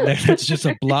art out there that's just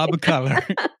a blob of color.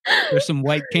 There's some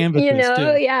white canvases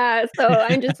too. Yeah. So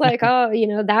I'm just like, oh,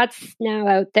 that's now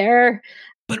out there.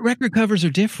 But record covers are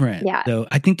different. Yeah. Though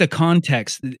I think the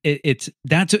context, and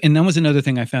that was another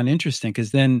thing I found interesting,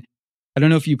 because then I don't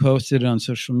know if you posted it on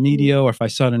social media or if I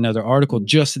saw it in another article,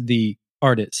 just the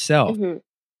art itself.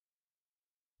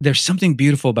 There's something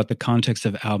beautiful about the context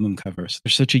of album covers.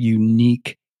 They're such a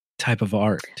unique type of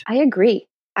art. I agree.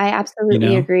 I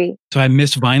absolutely agree. So I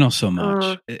miss vinyl so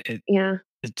much. It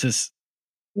just,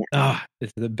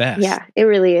 it's the best. Yeah, it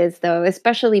really is, though,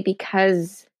 especially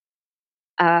because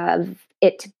of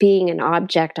it being an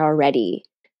object already,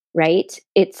 right?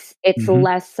 It's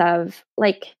less of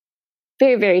like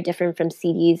very, very different from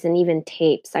CDs and even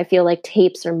tapes. I feel like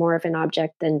tapes are more of an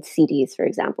object than CDs, for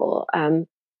example.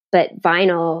 But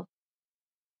vinyl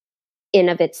in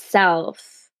of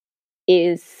itself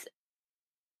is,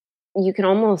 you can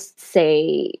almost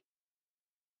say,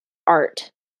 art,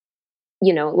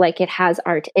 like it has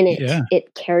art in it. Yeah.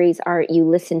 It carries art. You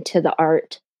listen to the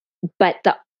art, but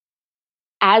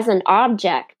as an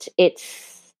object,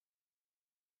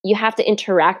 you have to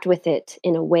interact with it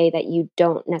in a way that you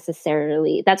don't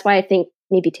necessarily. That's why I think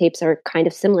maybe tapes are kind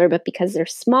of similar, but because they're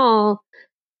small,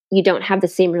 you don't have the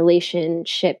same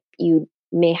relationship you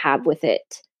may have with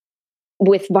it.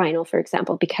 With vinyl, for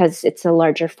example, because it's a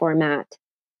larger format,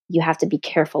 you have to be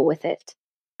careful with it.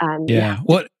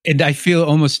 Well, and I feel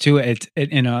almost too, on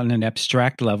an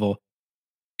abstract level,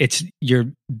 it's your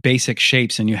basic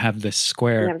shapes, and you have this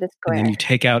square, and then you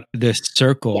take out this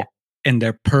circle, and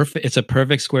they're perfect. It's a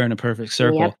perfect square and a perfect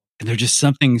circle, and there's just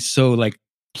something so like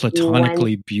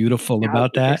platonically beautiful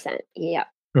about that. Yeah.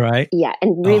 Right. Yeah,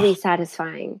 and really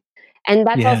satisfying, and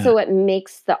that's also what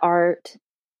makes the art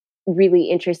really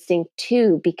interesting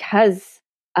too, because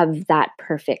of that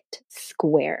perfect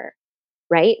square,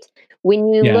 right?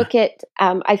 When you look at,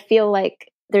 I feel like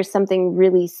there's something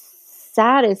really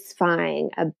satisfying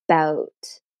about,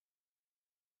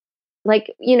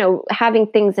 like, having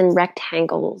things in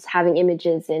rectangles, having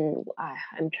images in,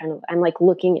 I'm like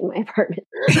looking in my apartment,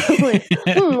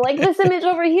 like this image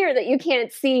over here that you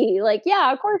can't see. Like,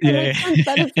 of course it makes sense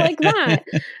that it's like that.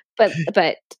 But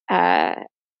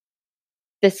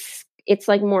this, it's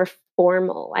like more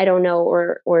formal, I don't know,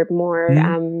 or more,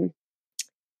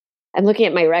 I'm looking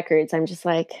at my records. I'm just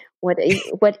like, what is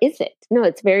it? No,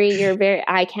 it's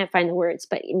I can't find the words,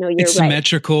 but you're it's right.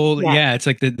 Symmetrical. Yeah. It's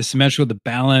like the symmetrical, the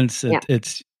balance.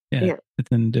 It's in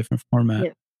a different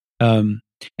format. Yeah.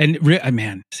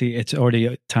 Man, see, it's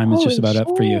already time is just about up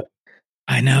for you.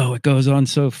 I know it goes on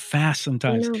so fast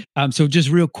sometimes. So just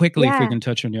real quickly, if we can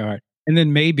touch on your art, and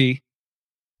then maybe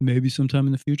sometime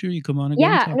in the future you come on again.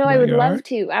 Yeah, no, I would love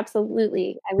to.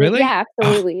 Absolutely. I would, really? Yeah,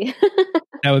 absolutely.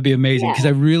 That would be amazing, because I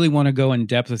really want to go in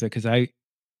depth with it, because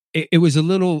it was a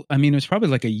little, it was probably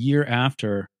like a year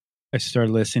after I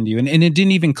started listening to you, and it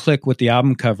didn't even click with the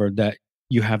album cover that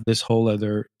you have this whole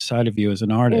other side of you as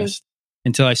an artist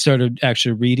until I started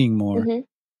actually reading more.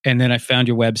 And then I found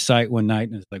your website one night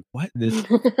and I was like, what? This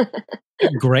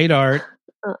great art.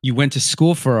 You went to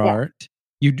school for art.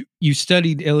 You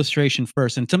studied illustration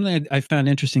first. And something I found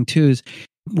interesting too is,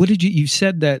 you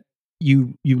said that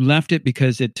you left it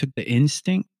because it took the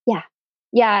instinct.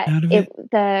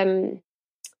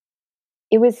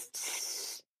 It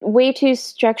was way too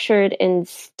structured and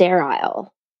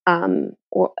sterile,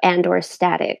 or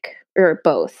static, or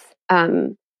both.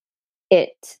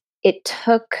 it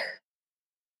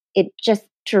just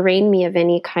drained me of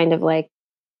any kind of like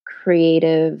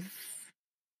creative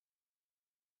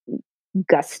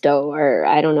gusto, or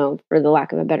I don't know, for the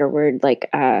lack of a better word, like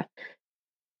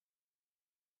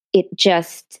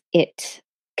because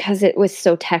it was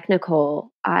so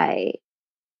technical, I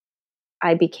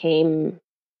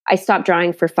stopped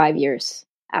drawing for 5 years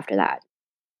after that.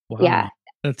 Wow. Yeah.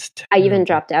 That's I even terrible.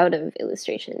 dropped out of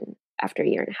illustration after a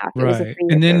year and a half. It was a Right.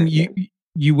 3-year And then program.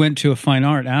 you went to a fine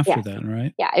art after Yeah. that,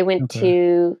 right? Yeah, I went Okay.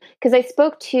 to, because I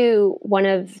spoke to one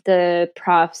of the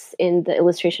profs in the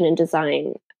illustration and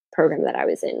design program that I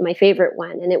was in, my favorite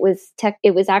one, and it was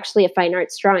actually a fine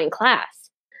arts drawing class.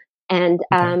 And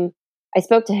Okay. I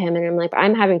spoke to him and I'm like,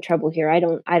 I'm having trouble here. I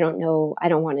don't know. I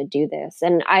don't want to do this.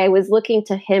 And I was looking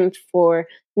to him for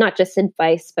not just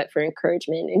advice, but for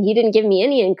encouragement. And he didn't give me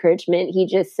any encouragement. He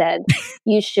just said,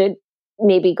 you should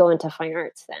maybe go into fine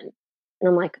arts then. And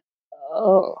I'm like,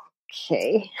 oh,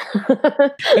 okay.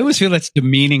 I always feel that's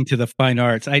demeaning to the fine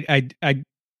arts. I've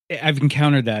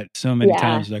encountered that so many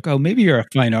times. Like, oh, maybe you're a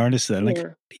fine artist then. Like, what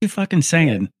are you fucking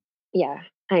saying? Yeah,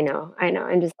 I know.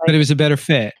 I'm just like, but it was a better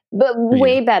fit, but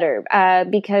way better,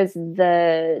 because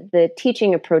the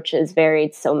teaching approaches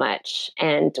varied so much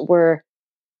and were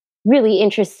really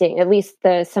interesting. At least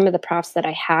some of the profs that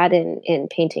I had in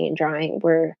painting and drawing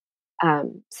were,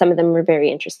 some of them were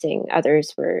very interesting.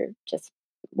 Others were just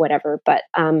whatever. But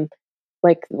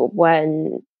like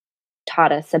one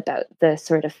taught us about the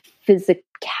sort of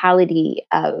physicality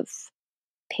of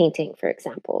painting, for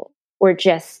example, or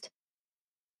just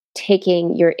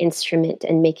taking your instrument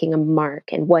and making a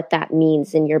mark, and what that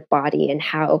means in your body, and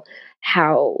how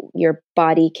your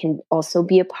body can also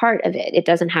be a part of it. It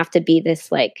doesn't have to be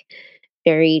this like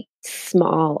very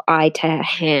small eye to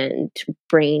hand,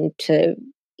 brain to,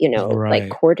 like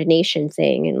right? coordination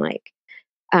thing. And like,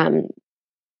 um,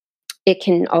 it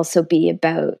can also be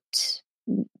about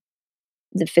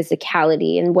the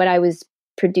physicality. And what I was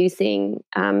producing,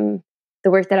 the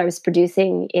work that I was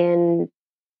producing in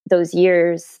those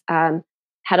years,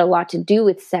 had a lot to do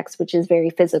with sex, which is very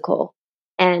physical.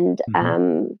 And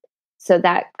so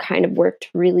that kind of worked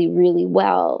really, really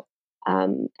well.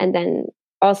 And then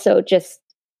also just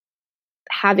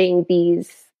having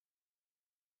these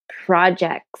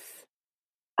projects,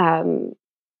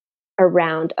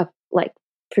 around like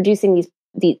producing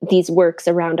these works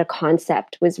around a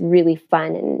concept was really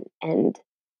fun and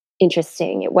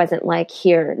interesting. It wasn't like,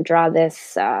 here, draw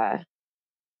this ad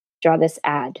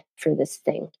for this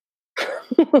thing.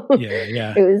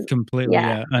 Yeah. It was Completely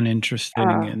uninteresting.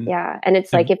 and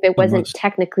it's like, if it wasn't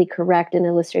technically correct in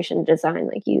illustration design,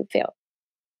 like, you failed,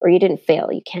 or you didn't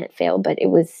fail. You can't fail, but it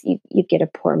was, you'd get a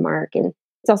poor mark. And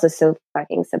it's also so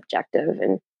fucking subjective,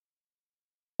 and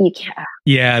you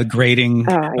can't. Grading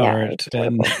art. It's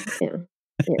terrible.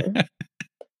 Yeah.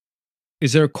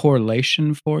 Is there a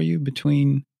correlation for you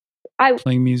between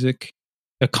playing music,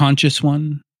 a conscious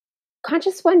one?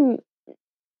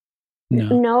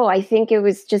 No, I think it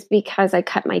was just because I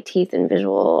cut my teeth in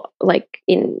visual, like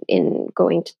in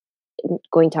going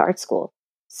to art school.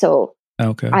 So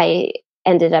I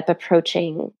ended up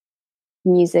approaching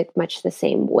music much the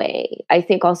same way. I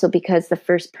think also because the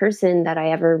first person that I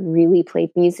ever really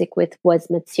played music with was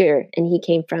Mathieu, and he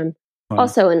came from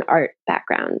also an art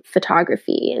background,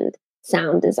 photography and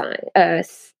sound design,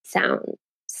 sound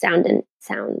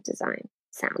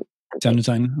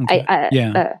design. Okay.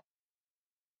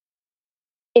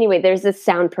 Anyway, there's this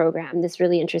sound program, this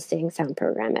really interesting sound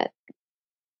program at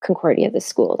Concordia, the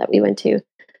school that we went to,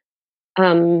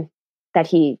 that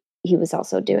he was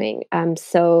also doing.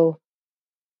 So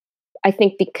I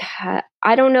think, because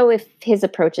I don't know if his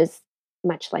approach is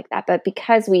much like that, but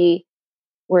because he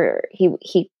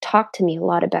talked to me a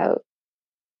lot about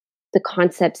the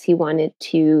concepts he wanted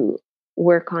to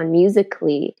work on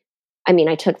musically. I mean,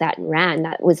 I took that and ran.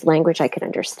 That was language I could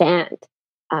understand.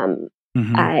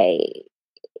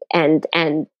 And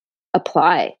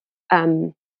apply,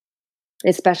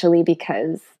 especially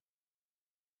because,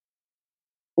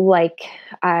 like,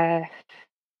 I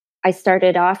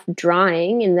started off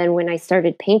drawing, and then when I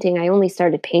started painting, I only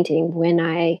started painting when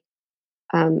I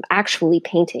actually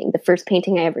painting. The first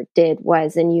painting I ever did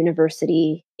was in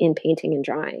university, in painting and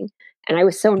drawing, and I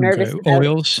was so nervous.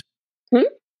 Oils.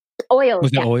 Oils.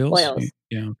 Was it oils? Oils?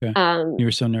 Yeah. Okay. You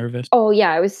were so nervous. Oh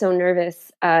yeah, I was so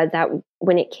nervous that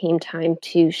when it came time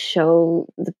to show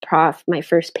the prof my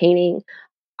first painting,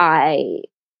 I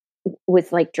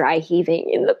was like dry heaving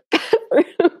in the bathroom.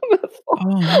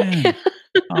 Oh man.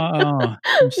 Oh,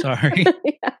 I'm sorry.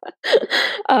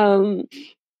 I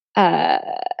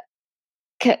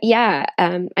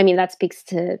mean, that speaks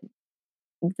to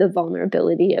the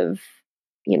vulnerability of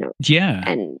you know. Yeah.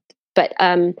 But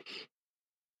I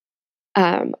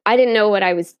didn't know what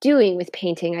I was doing with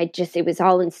painting. It was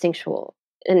all instinctual.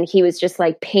 And he was just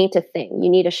like, paint a thing. You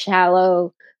need a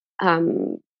shallow,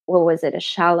 what was it? A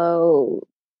shallow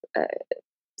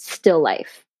still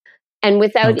life. And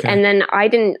and then I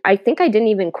think I didn't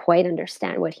even quite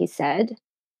understand what he said.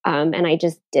 And I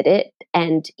just did it.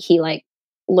 And he like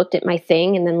looked at my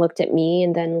thing and then looked at me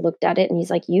and then looked at it. And he's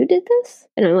like, you did this?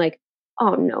 And I'm like,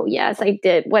 oh no, yes, I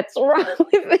did. What's wrong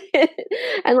with it?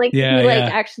 And like, he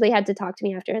actually had to talk to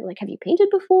me after, like, have you painted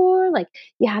before? Like,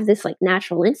 you have this like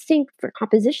natural instinct for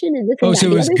composition and this. Oh, and so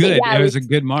that. it was good. Yeah, it was a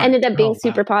good mark. Ended up being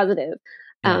super positive.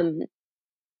 Yeah.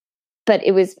 But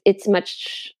it's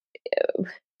much,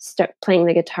 playing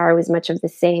the guitar was much of the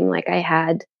same. Like I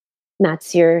had Matt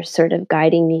Sear sort of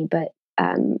guiding me, but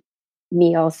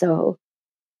me also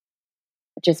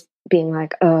just being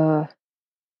like, I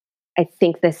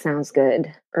think this sounds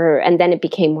good. And then it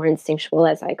became more instinctual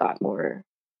as I got more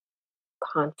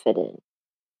confident.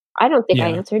 I don't think I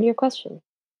answered your question.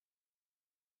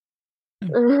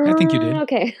 I think you did.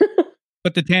 Okay.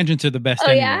 But the tangents are the best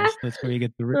anyways. Yeah? That's where you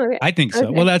get the... Okay. I think so.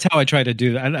 Okay. Well, that's how I try to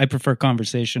do that. I prefer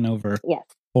conversation over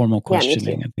formal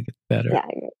questioning. I think it's better. Yeah,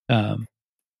 I agree.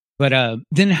 But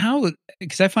then how...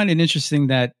 Because I find it interesting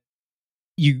that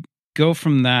you go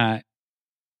from that,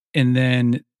 and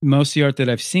then most of the art that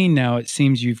I've seen now, it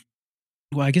seems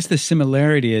well, I guess the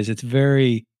similarity is it's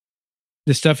very...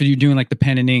 The stuff that you're doing, like the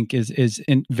pen and ink, is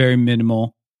very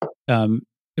minimal.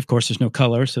 Of course, there's no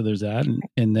color, so there's that.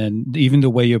 And then even the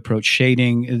way you approach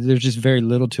shading, there's just very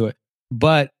little to it.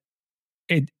 But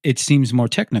it seems more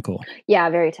technical. Yeah,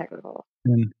 very technical.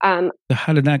 And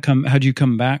how did that come? How did you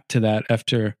come back to that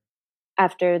after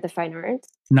the fine arts?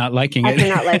 Not liking it. After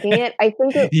not liking it, I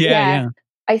think it.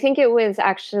 I think it was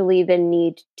actually the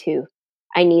need to.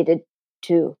 I needed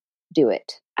to do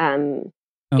it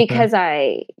because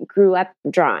I grew up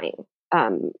drawing.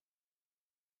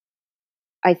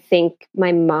 I think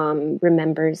my mom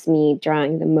remembers me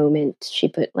drawing the moment she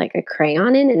put like a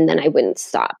crayon in, and then I wouldn't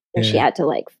stop. And she had to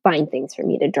like find things for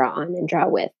me to draw on and draw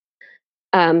with.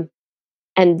 And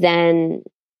then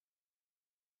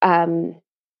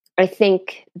I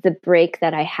think the break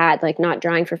that I had, like not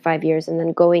drawing for 5 years and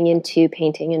then going into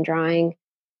painting and drawing,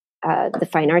 the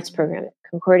fine arts program at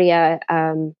Concordia,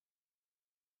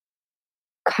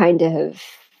 kind of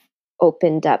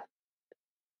opened up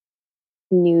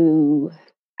new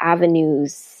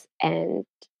avenues and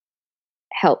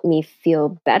helped me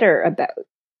feel better about,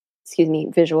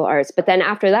 visual arts. But then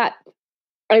after that,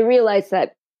 I realized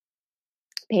that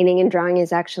painting and drawing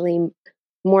is actually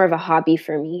more of a hobby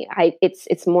for me.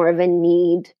 It's more of a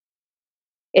need.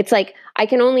 It's like I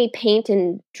can only paint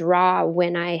and draw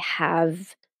when I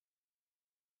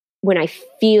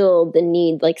feel the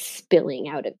need like spilling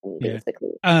out of me,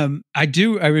 basically. I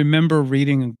remember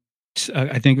reading,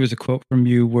 I think it was a quote from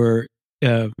you where,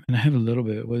 and I have a little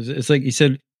bit, it's like you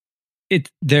said,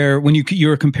 when you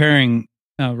were comparing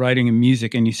writing and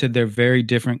music, and you said they're very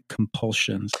different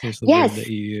compulsions. Was the word that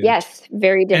you used. Yes,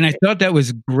 very different. And I thought that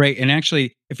was great. And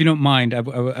actually, if you don't mind,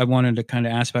 I wanted to kind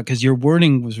of ask about, because your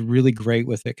wording was really great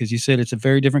with it, because you said it's a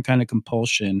very different kind of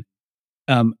compulsion.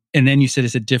 And then you said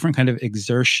it's a different kind of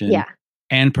exertion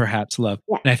and perhaps love.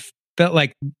 Yeah. And I felt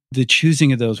like the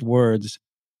choosing of those words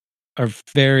are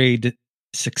very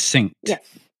succinct.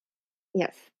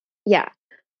 Yes. Yeah.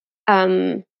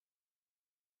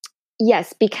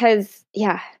 Yes, because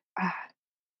I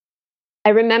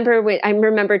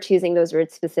remember choosing those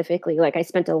words specifically. Like I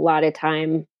spent a lot of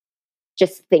time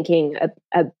just thinking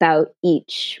about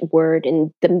each word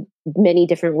and the many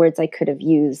different words I could have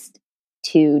used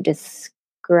to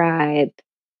describe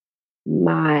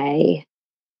my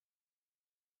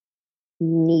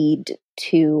need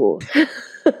to do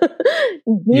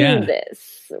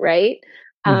this, right?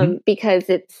 Because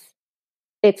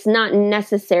it's not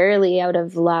necessarily out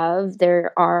of love.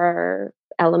 There are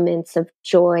elements of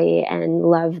joy and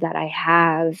love that I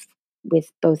have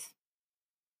with both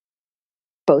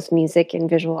music and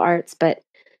visual arts, but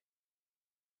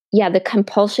the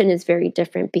compulsion is very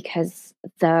different because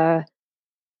the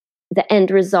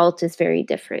end result is very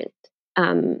different.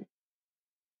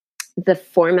 The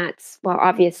formats, well,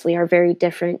 obviously are very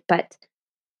different, but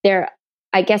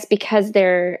I guess because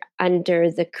they're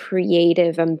under the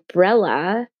creative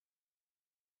umbrella,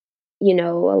 a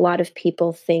lot of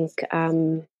people think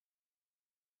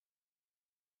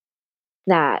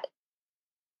that,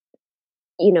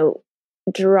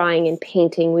 drawing and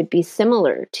painting would be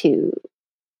similar to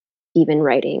even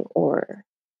writing or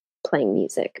playing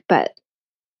music, but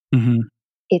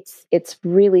it's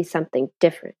really something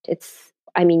different.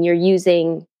 You're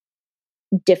using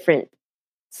different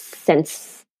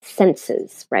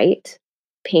senses, right?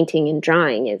 Painting and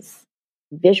drawing is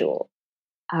visual.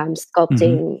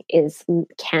 Sculpting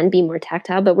can be more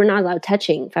tactile, but we're not allowed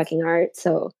touching fucking art.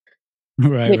 So,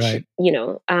 right.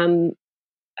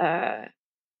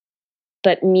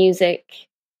 But music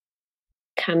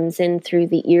comes in through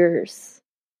the ears,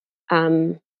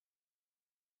 and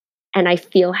I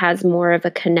feel has more of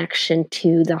a connection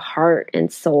to the heart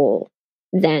and soul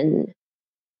than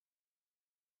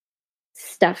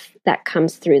stuff that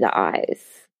comes through the eyes.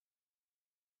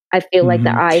 I feel like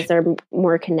the eyes are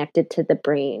more connected to the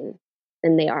brain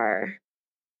than they are.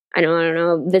 I don't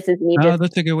know. This is me.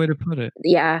 That's a good way to put it.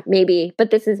 Yeah, maybe.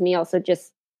 But this is me also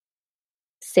just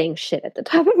saying shit at the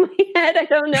top of my head. I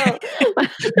don't know.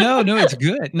 No, it's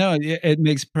good. No, it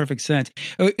makes perfect sense.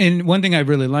 And one thing I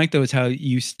really like though is how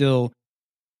you still,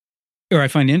 or I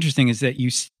find interesting, is that you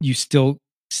still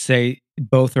say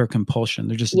both are compulsion.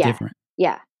 They're just different.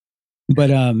 Yeah. But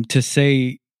to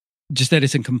say just that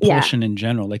it's a compulsion in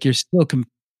general, like you're still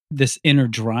this inner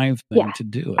drive thing to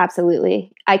do it.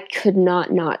 Absolutely. I could not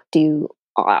do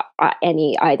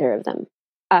either of them.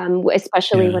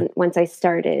 Especially once I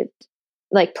started,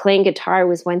 like, playing guitar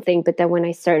was one thing, but then when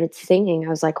I started singing, I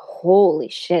was like, holy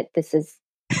shit, this is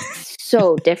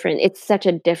so different. It's such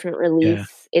a different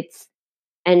release.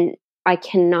 And I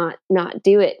cannot not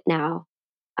do it now.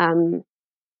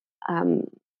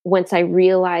 Once I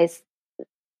realized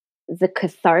the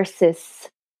catharsis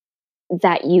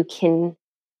that you can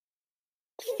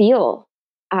feel,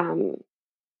 and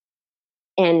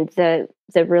the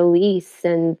release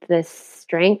and the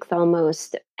strength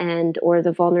almost, and or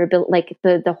the vulnerability, like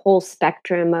the whole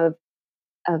spectrum of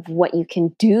what you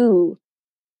can do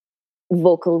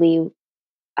vocally,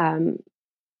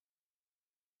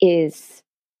 is,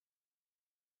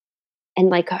 and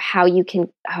like how you can,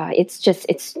 it's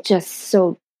just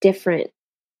so different.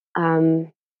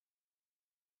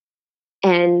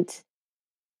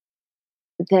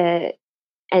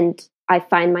 And I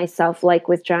find myself, like,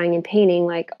 with drawing and painting,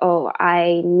 like, oh,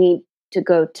 I need to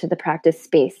go to the practice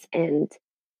space and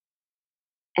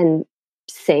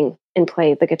sing and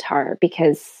play the guitar,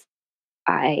 because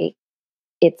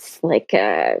it's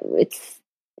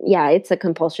a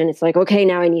compulsion. It's like, okay,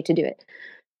 now I need to do it.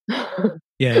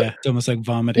 Yeah. It's almost like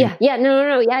vomiting. Yeah.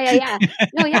 No. Yeah.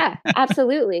 No, yeah,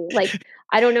 absolutely. Like,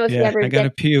 I don't know if you ever I gotta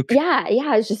puke. Yeah.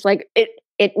 It's just like,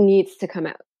 it needs to come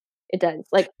out. It does.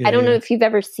 Like, I don't know if you've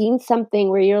ever seen something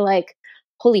where you're like,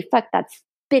 holy fuck, that's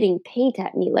spitting paint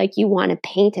at me. Like, you want to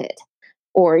paint it,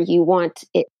 or you want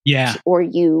it. Yeah. Or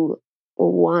you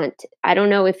want, I don't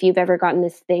know if you've ever gotten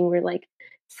this thing where, like,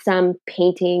 some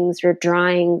paintings or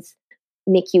drawings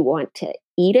make you want to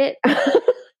eat it.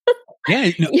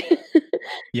 Yeah. No.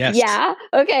 Yes. Yeah.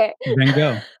 Okay. Van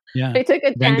Gogh. Yeah. I took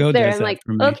a chance there. I'm like,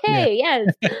 okay, yes.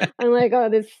 I'm like, oh,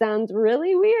 this sounds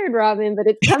really weird, Robin, but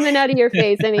it's coming out of your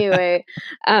face anyway.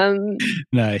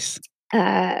 Nice.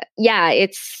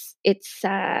 It's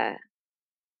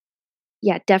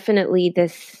definitely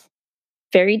this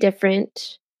very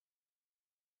different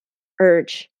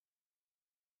urge,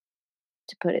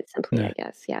 to put it simply, I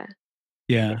guess. Yeah.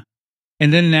 Yeah.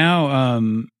 And then now,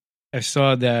 I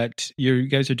saw that you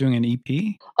guys are doing an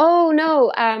EP. Oh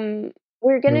no,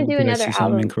 we're gonna do another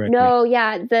album. No,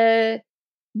 yeah, the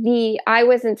I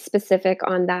wasn't specific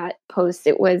on that post.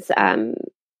 It was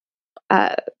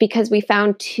because we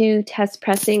found 2 test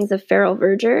pressings of Feral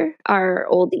Verger, our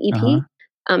old EP,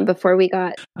 before we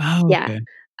got. Okay.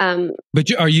 But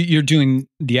you're doing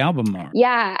the album art?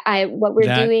 Yeah, what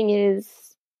we're doing is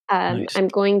nice. I'm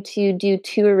going to do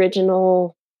 2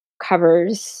 original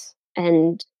covers,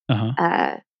 and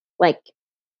like,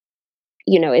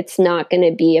 it's not going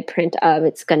to be a print of,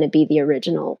 it's going to be the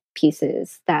original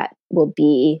pieces that will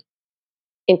be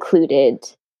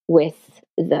included with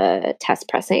the test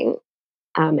pressing.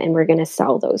 And we're going to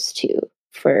sell those 2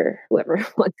 for whoever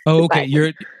wants to buy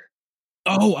them.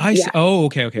 I see. Oh,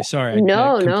 okay. Sorry. I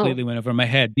completely went over my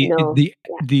head. The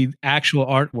actual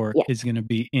artwork is going to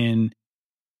be in.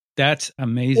 That's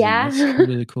amazing. Yeah. That's a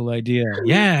really cool idea.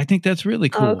 Yeah, I think that's really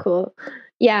cool. Oh, cool.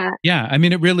 Yeah. Yeah. I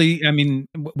mean,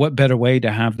 what better way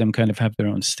to have them kind of have their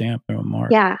own stamp, their own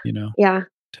mark? Yeah. Yeah.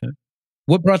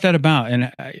 What brought that about?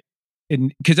 And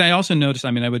because I also noticed,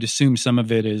 I would assume some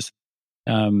of it is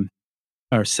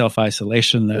our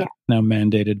self-isolation that now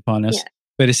mandated upon us. Yeah.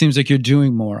 But it seems like you're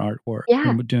doing more artwork. Yeah.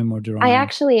 You're doing more drawing. I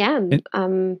actually am.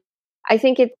 I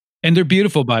think it's. And they're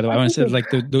beautiful, by the way. I want to say, like,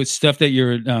 the stuff that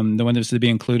you're, the one that's to be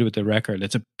included with the record.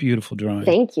 It's a beautiful drawing.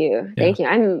 Thank you. Thank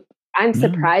you. I'm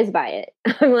surprised by it.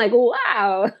 I'm like,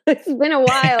 wow, it's been a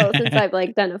while since I've,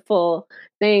 like, done a full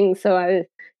thing. So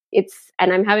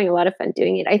and I'm having a lot of fun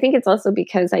doing it. I think it's also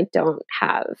because I don't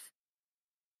have,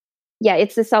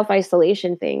 it's the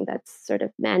self-isolation thing that's sort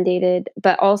of mandated.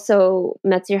 But also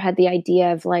Metzger had the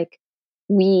idea of like,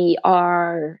 we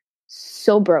are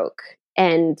so broke,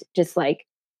 and just like,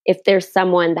 if there's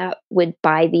someone that would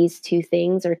buy these two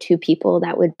things, or two people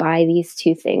that would buy these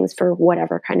two things for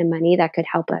whatever kind of money, that could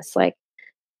help us like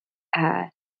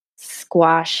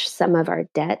squash some of our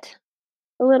debt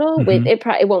a little. Mm-hmm.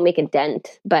 It won't make a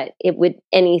dent, but it would,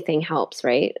 anything helps,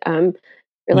 right? Or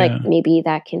like maybe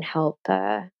that can help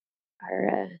our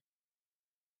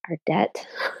debt.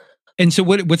 And so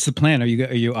what's the plan? Are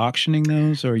you auctioning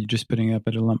those, or are you just putting up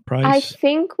at a lump price? I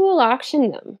think we'll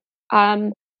auction them.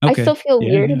 I still feel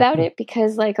weird about it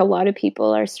because like a lot of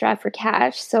people are strapped for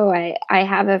cash. So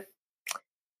I'm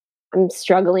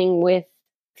struggling with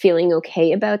feeling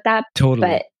okay about that. Totally.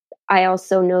 But I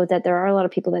also know that there are a lot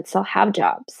of people that still have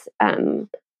jobs. And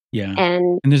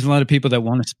there's a lot of people that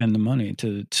want to spend the money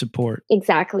to support.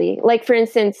 Exactly. Like for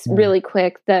instance, really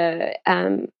quick, a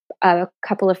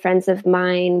couple of friends of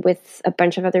mine with a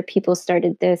bunch of other people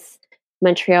started this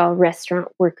Montreal Restaurant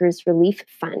Workers Relief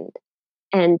Fund.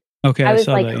 And I was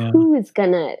like, who is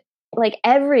gonna, like,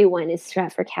 everyone is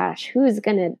strapped for cash. Who's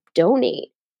gonna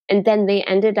donate? And then they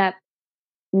ended up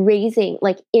raising,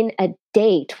 like, in a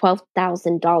day,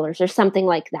 $12,000 or something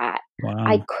like that. Wow.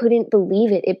 I couldn't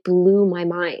believe it. It blew my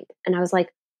mind. And I was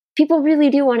like, people really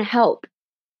do want to help.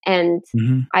 And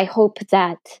I hope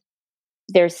that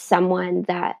there's someone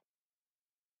that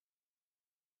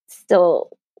still,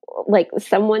 like,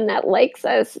 someone that likes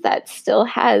us that still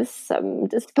has some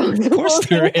disposable. Of course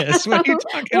there is. What are you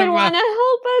talking about? Would want to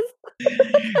help us.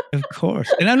 Of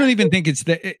course. And I don't even think it's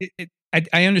that.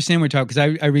 I understand we're talking,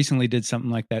 because I recently did something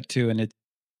like that too. And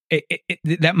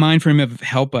that mind frame of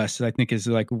help us, I think, is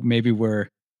like maybe where,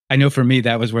 I know for me,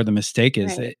 that was where the mistake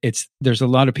is. Right. There's a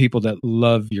lot of people that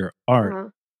love your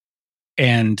art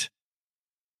and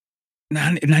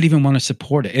not even want to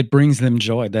support it. It brings them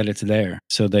joy that it's there.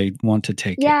 So they want to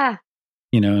take it,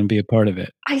 and be a part of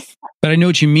it. But I know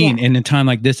what you mean. In a time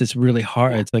like this, it's really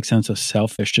hard. It's like, sounds so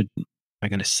selfish. I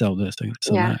got to sell this. I got to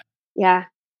sell that. Yeah.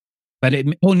 But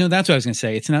that's what I was going to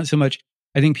say. It's not so much,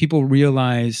 I think people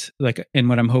realize, like, and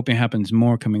what I'm hoping happens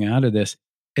more coming out of this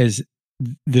is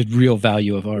the real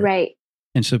value of art. Right.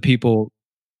 And so people,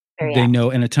 they know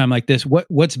in a time like this,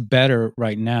 what's better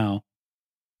right now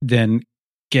than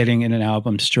getting in an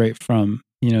album straight from,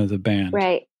 the band.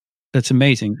 Right. That's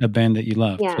amazing. A band that you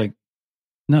love. Yeah. Like,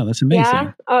 no, that's amazing.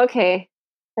 Yeah. Okay.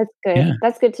 That's good. Yeah.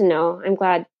 That's good to know. I'm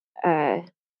glad. Yeah.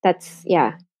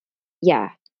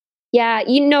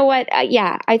 You know what?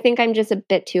 I think I'm just a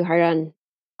bit too hard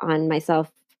on myself.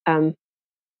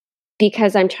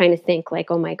 Because I'm trying to think like,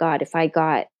 oh my God, if I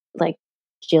got like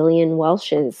Gillian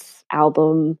Welch's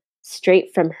album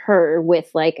straight from her with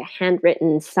like a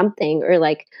handwritten something, or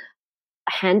like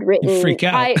handwritten, you freak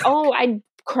out. I'd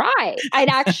cry. I'd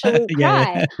actually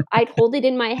cry. I'd hold it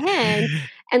in my hand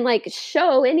and like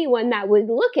show anyone that would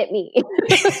look at me.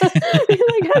 Like,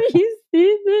 have you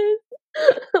seen this?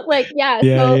 Like,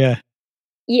 I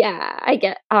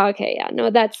get, okay. Yeah,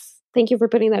 no, thank you for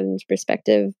putting that into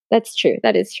perspective. That's true.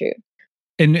 That is true.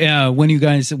 And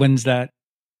when's that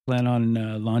plan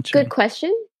on launching? Good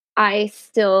question. I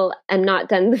still am not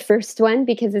done the first one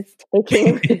because it's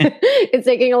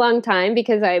taking a long time,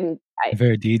 because I'm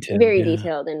very detailed. Very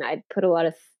detailed, and I put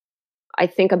I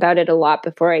think about it a lot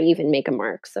before I even make a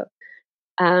mark. So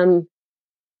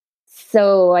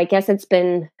I guess it's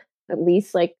been at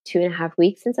least like 2.5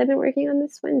 weeks since I've been working on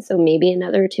this one. So maybe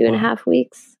another 2.5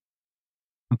 weeks.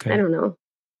 Okay. I don't know.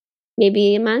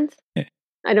 Maybe a month. Yeah.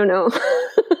 I don't know.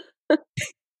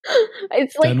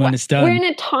 It's like when it's done. We're in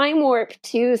a time warp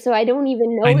too, so I don't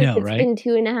even know if it's been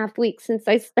 2.5 weeks since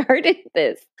I started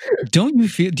this. Do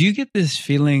you get this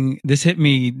feeling? This hit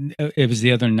me, it was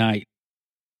the other night,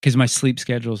 because my sleep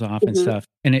schedule's off and stuff.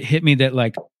 And it hit me that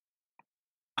like,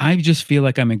 I just feel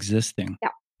like I'm existing. Yeah.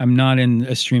 I'm not in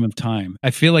a stream of time. I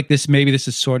feel like this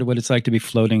is sort of what it's like to be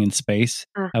floating in space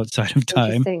outside of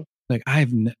time. Like I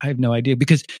have no idea,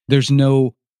 because there's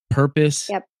no purpose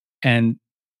and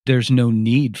there's no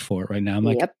need for it right now. I'm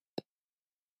like,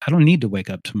 I don't need to wake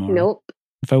up tomorrow. Nope.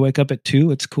 If I wake up at 2,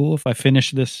 it's cool. If I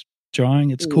finish this drawing,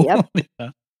 it's cool. Yep.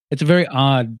 It's a very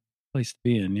odd place to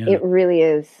be in. Yeah. It really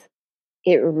is.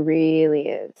 It really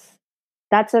is.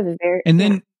 That's a very... And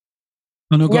then...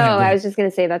 Oh, go ahead. I was just going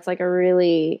to say that's like a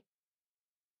really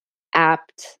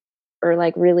apt or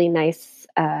like really nice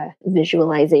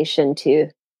visualization to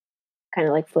kind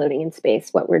of like floating in space,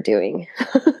 what we're doing.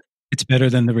 It's better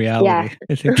than the reality.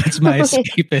 I think that's my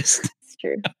escapist. It's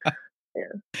true.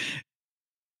 Yeah.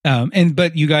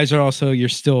 But you guys are also, you're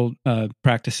still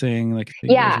practicing, like you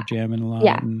guys are jamming a lot.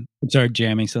 Yeah. And sorry,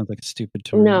 jamming sounds like a stupid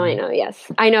term. No, I know.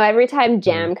 Yes, I know. Every time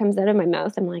jam comes out of my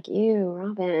mouth, I'm like, "Ew,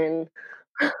 Robin."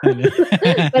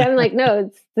 But I'm like, no,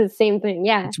 it's the same thing.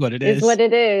 Yeah, it's what it is. It's what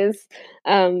it is.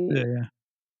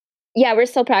 Yeah, we're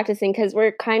still practicing because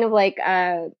we're kind of like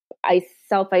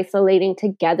self-isolating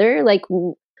together, like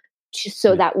just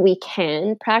so that we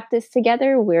can practice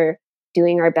together. We're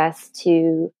doing our best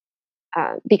to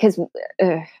because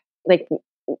like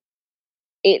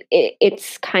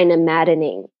it's kind of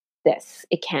maddening.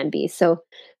 It can be. So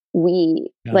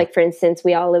we like, for instance,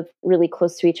 we all live really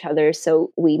close to each other,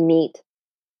 so we meet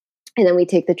and then we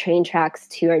take the train tracks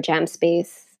to our jam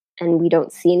space and we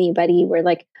don't see anybody. We're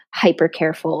like hyper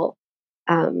careful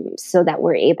so that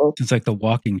we're able to. It's like The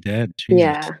Walking Dead. Jesus.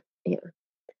 Yeah.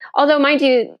 Although, mind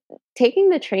you, taking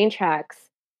the train tracks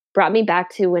brought me back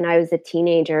to when I was a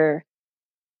teenager,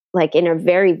 like in a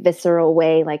very visceral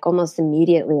way, like almost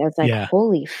immediately. I was like,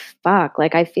 holy fuck.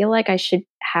 Like, I feel like I should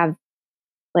have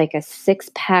like a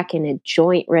 6-pack and a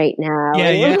joint right now.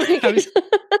 Yeah.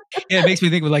 It makes me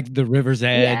think of like The River's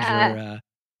Edge or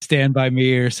Stand By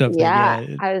Me or something. Yeah.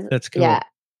 That's cool. Yeah.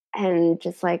 And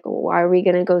just like, why are we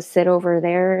going to go sit over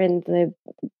there in the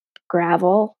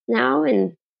gravel now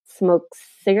and smoke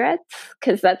cigarettes?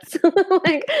 Because that's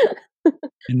like...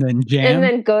 and then jam. And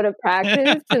then go to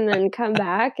practice and then come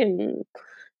back. And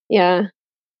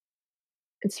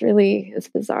it's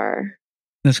bizarre.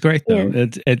 That's great though.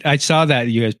 I saw that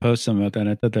you guys post something about that.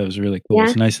 I thought that was really cool.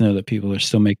 It's nice to know that people are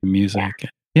still making music.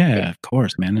 Yeah, of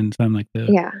course, man. And time like that.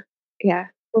 Yeah.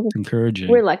 It's encouraging.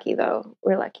 We're lucky though.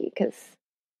 We're lucky because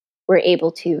we're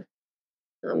able to.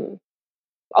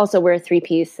 Also, we're a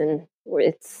 3-piece, and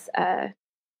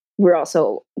we're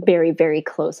also very, very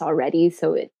close already.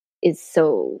 So it is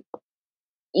so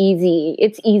easy.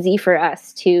 It's easy for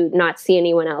us to not see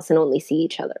anyone else and only see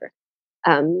each other.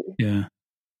 And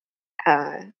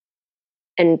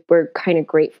we're kind of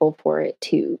grateful for it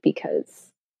too, because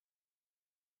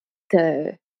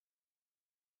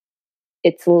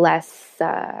it's less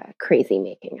crazy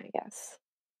making, I guess.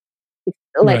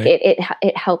 Like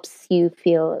it helps you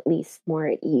feel at least more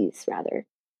at ease, rather.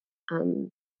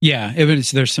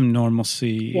 There's some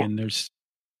normalcy and there's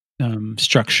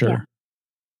structure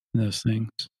in those things.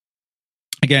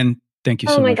 Again, thank you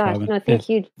so much. Oh my gosh, Robin. No, thank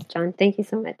you, John. Thank you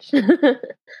so much.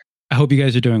 I hope you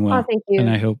guys are doing well. Oh, thank you. And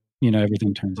I hope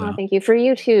everything turns out. Thank you. For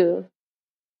you too.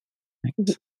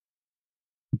 Thanks.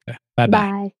 Okay. Bye-bye.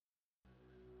 Bye.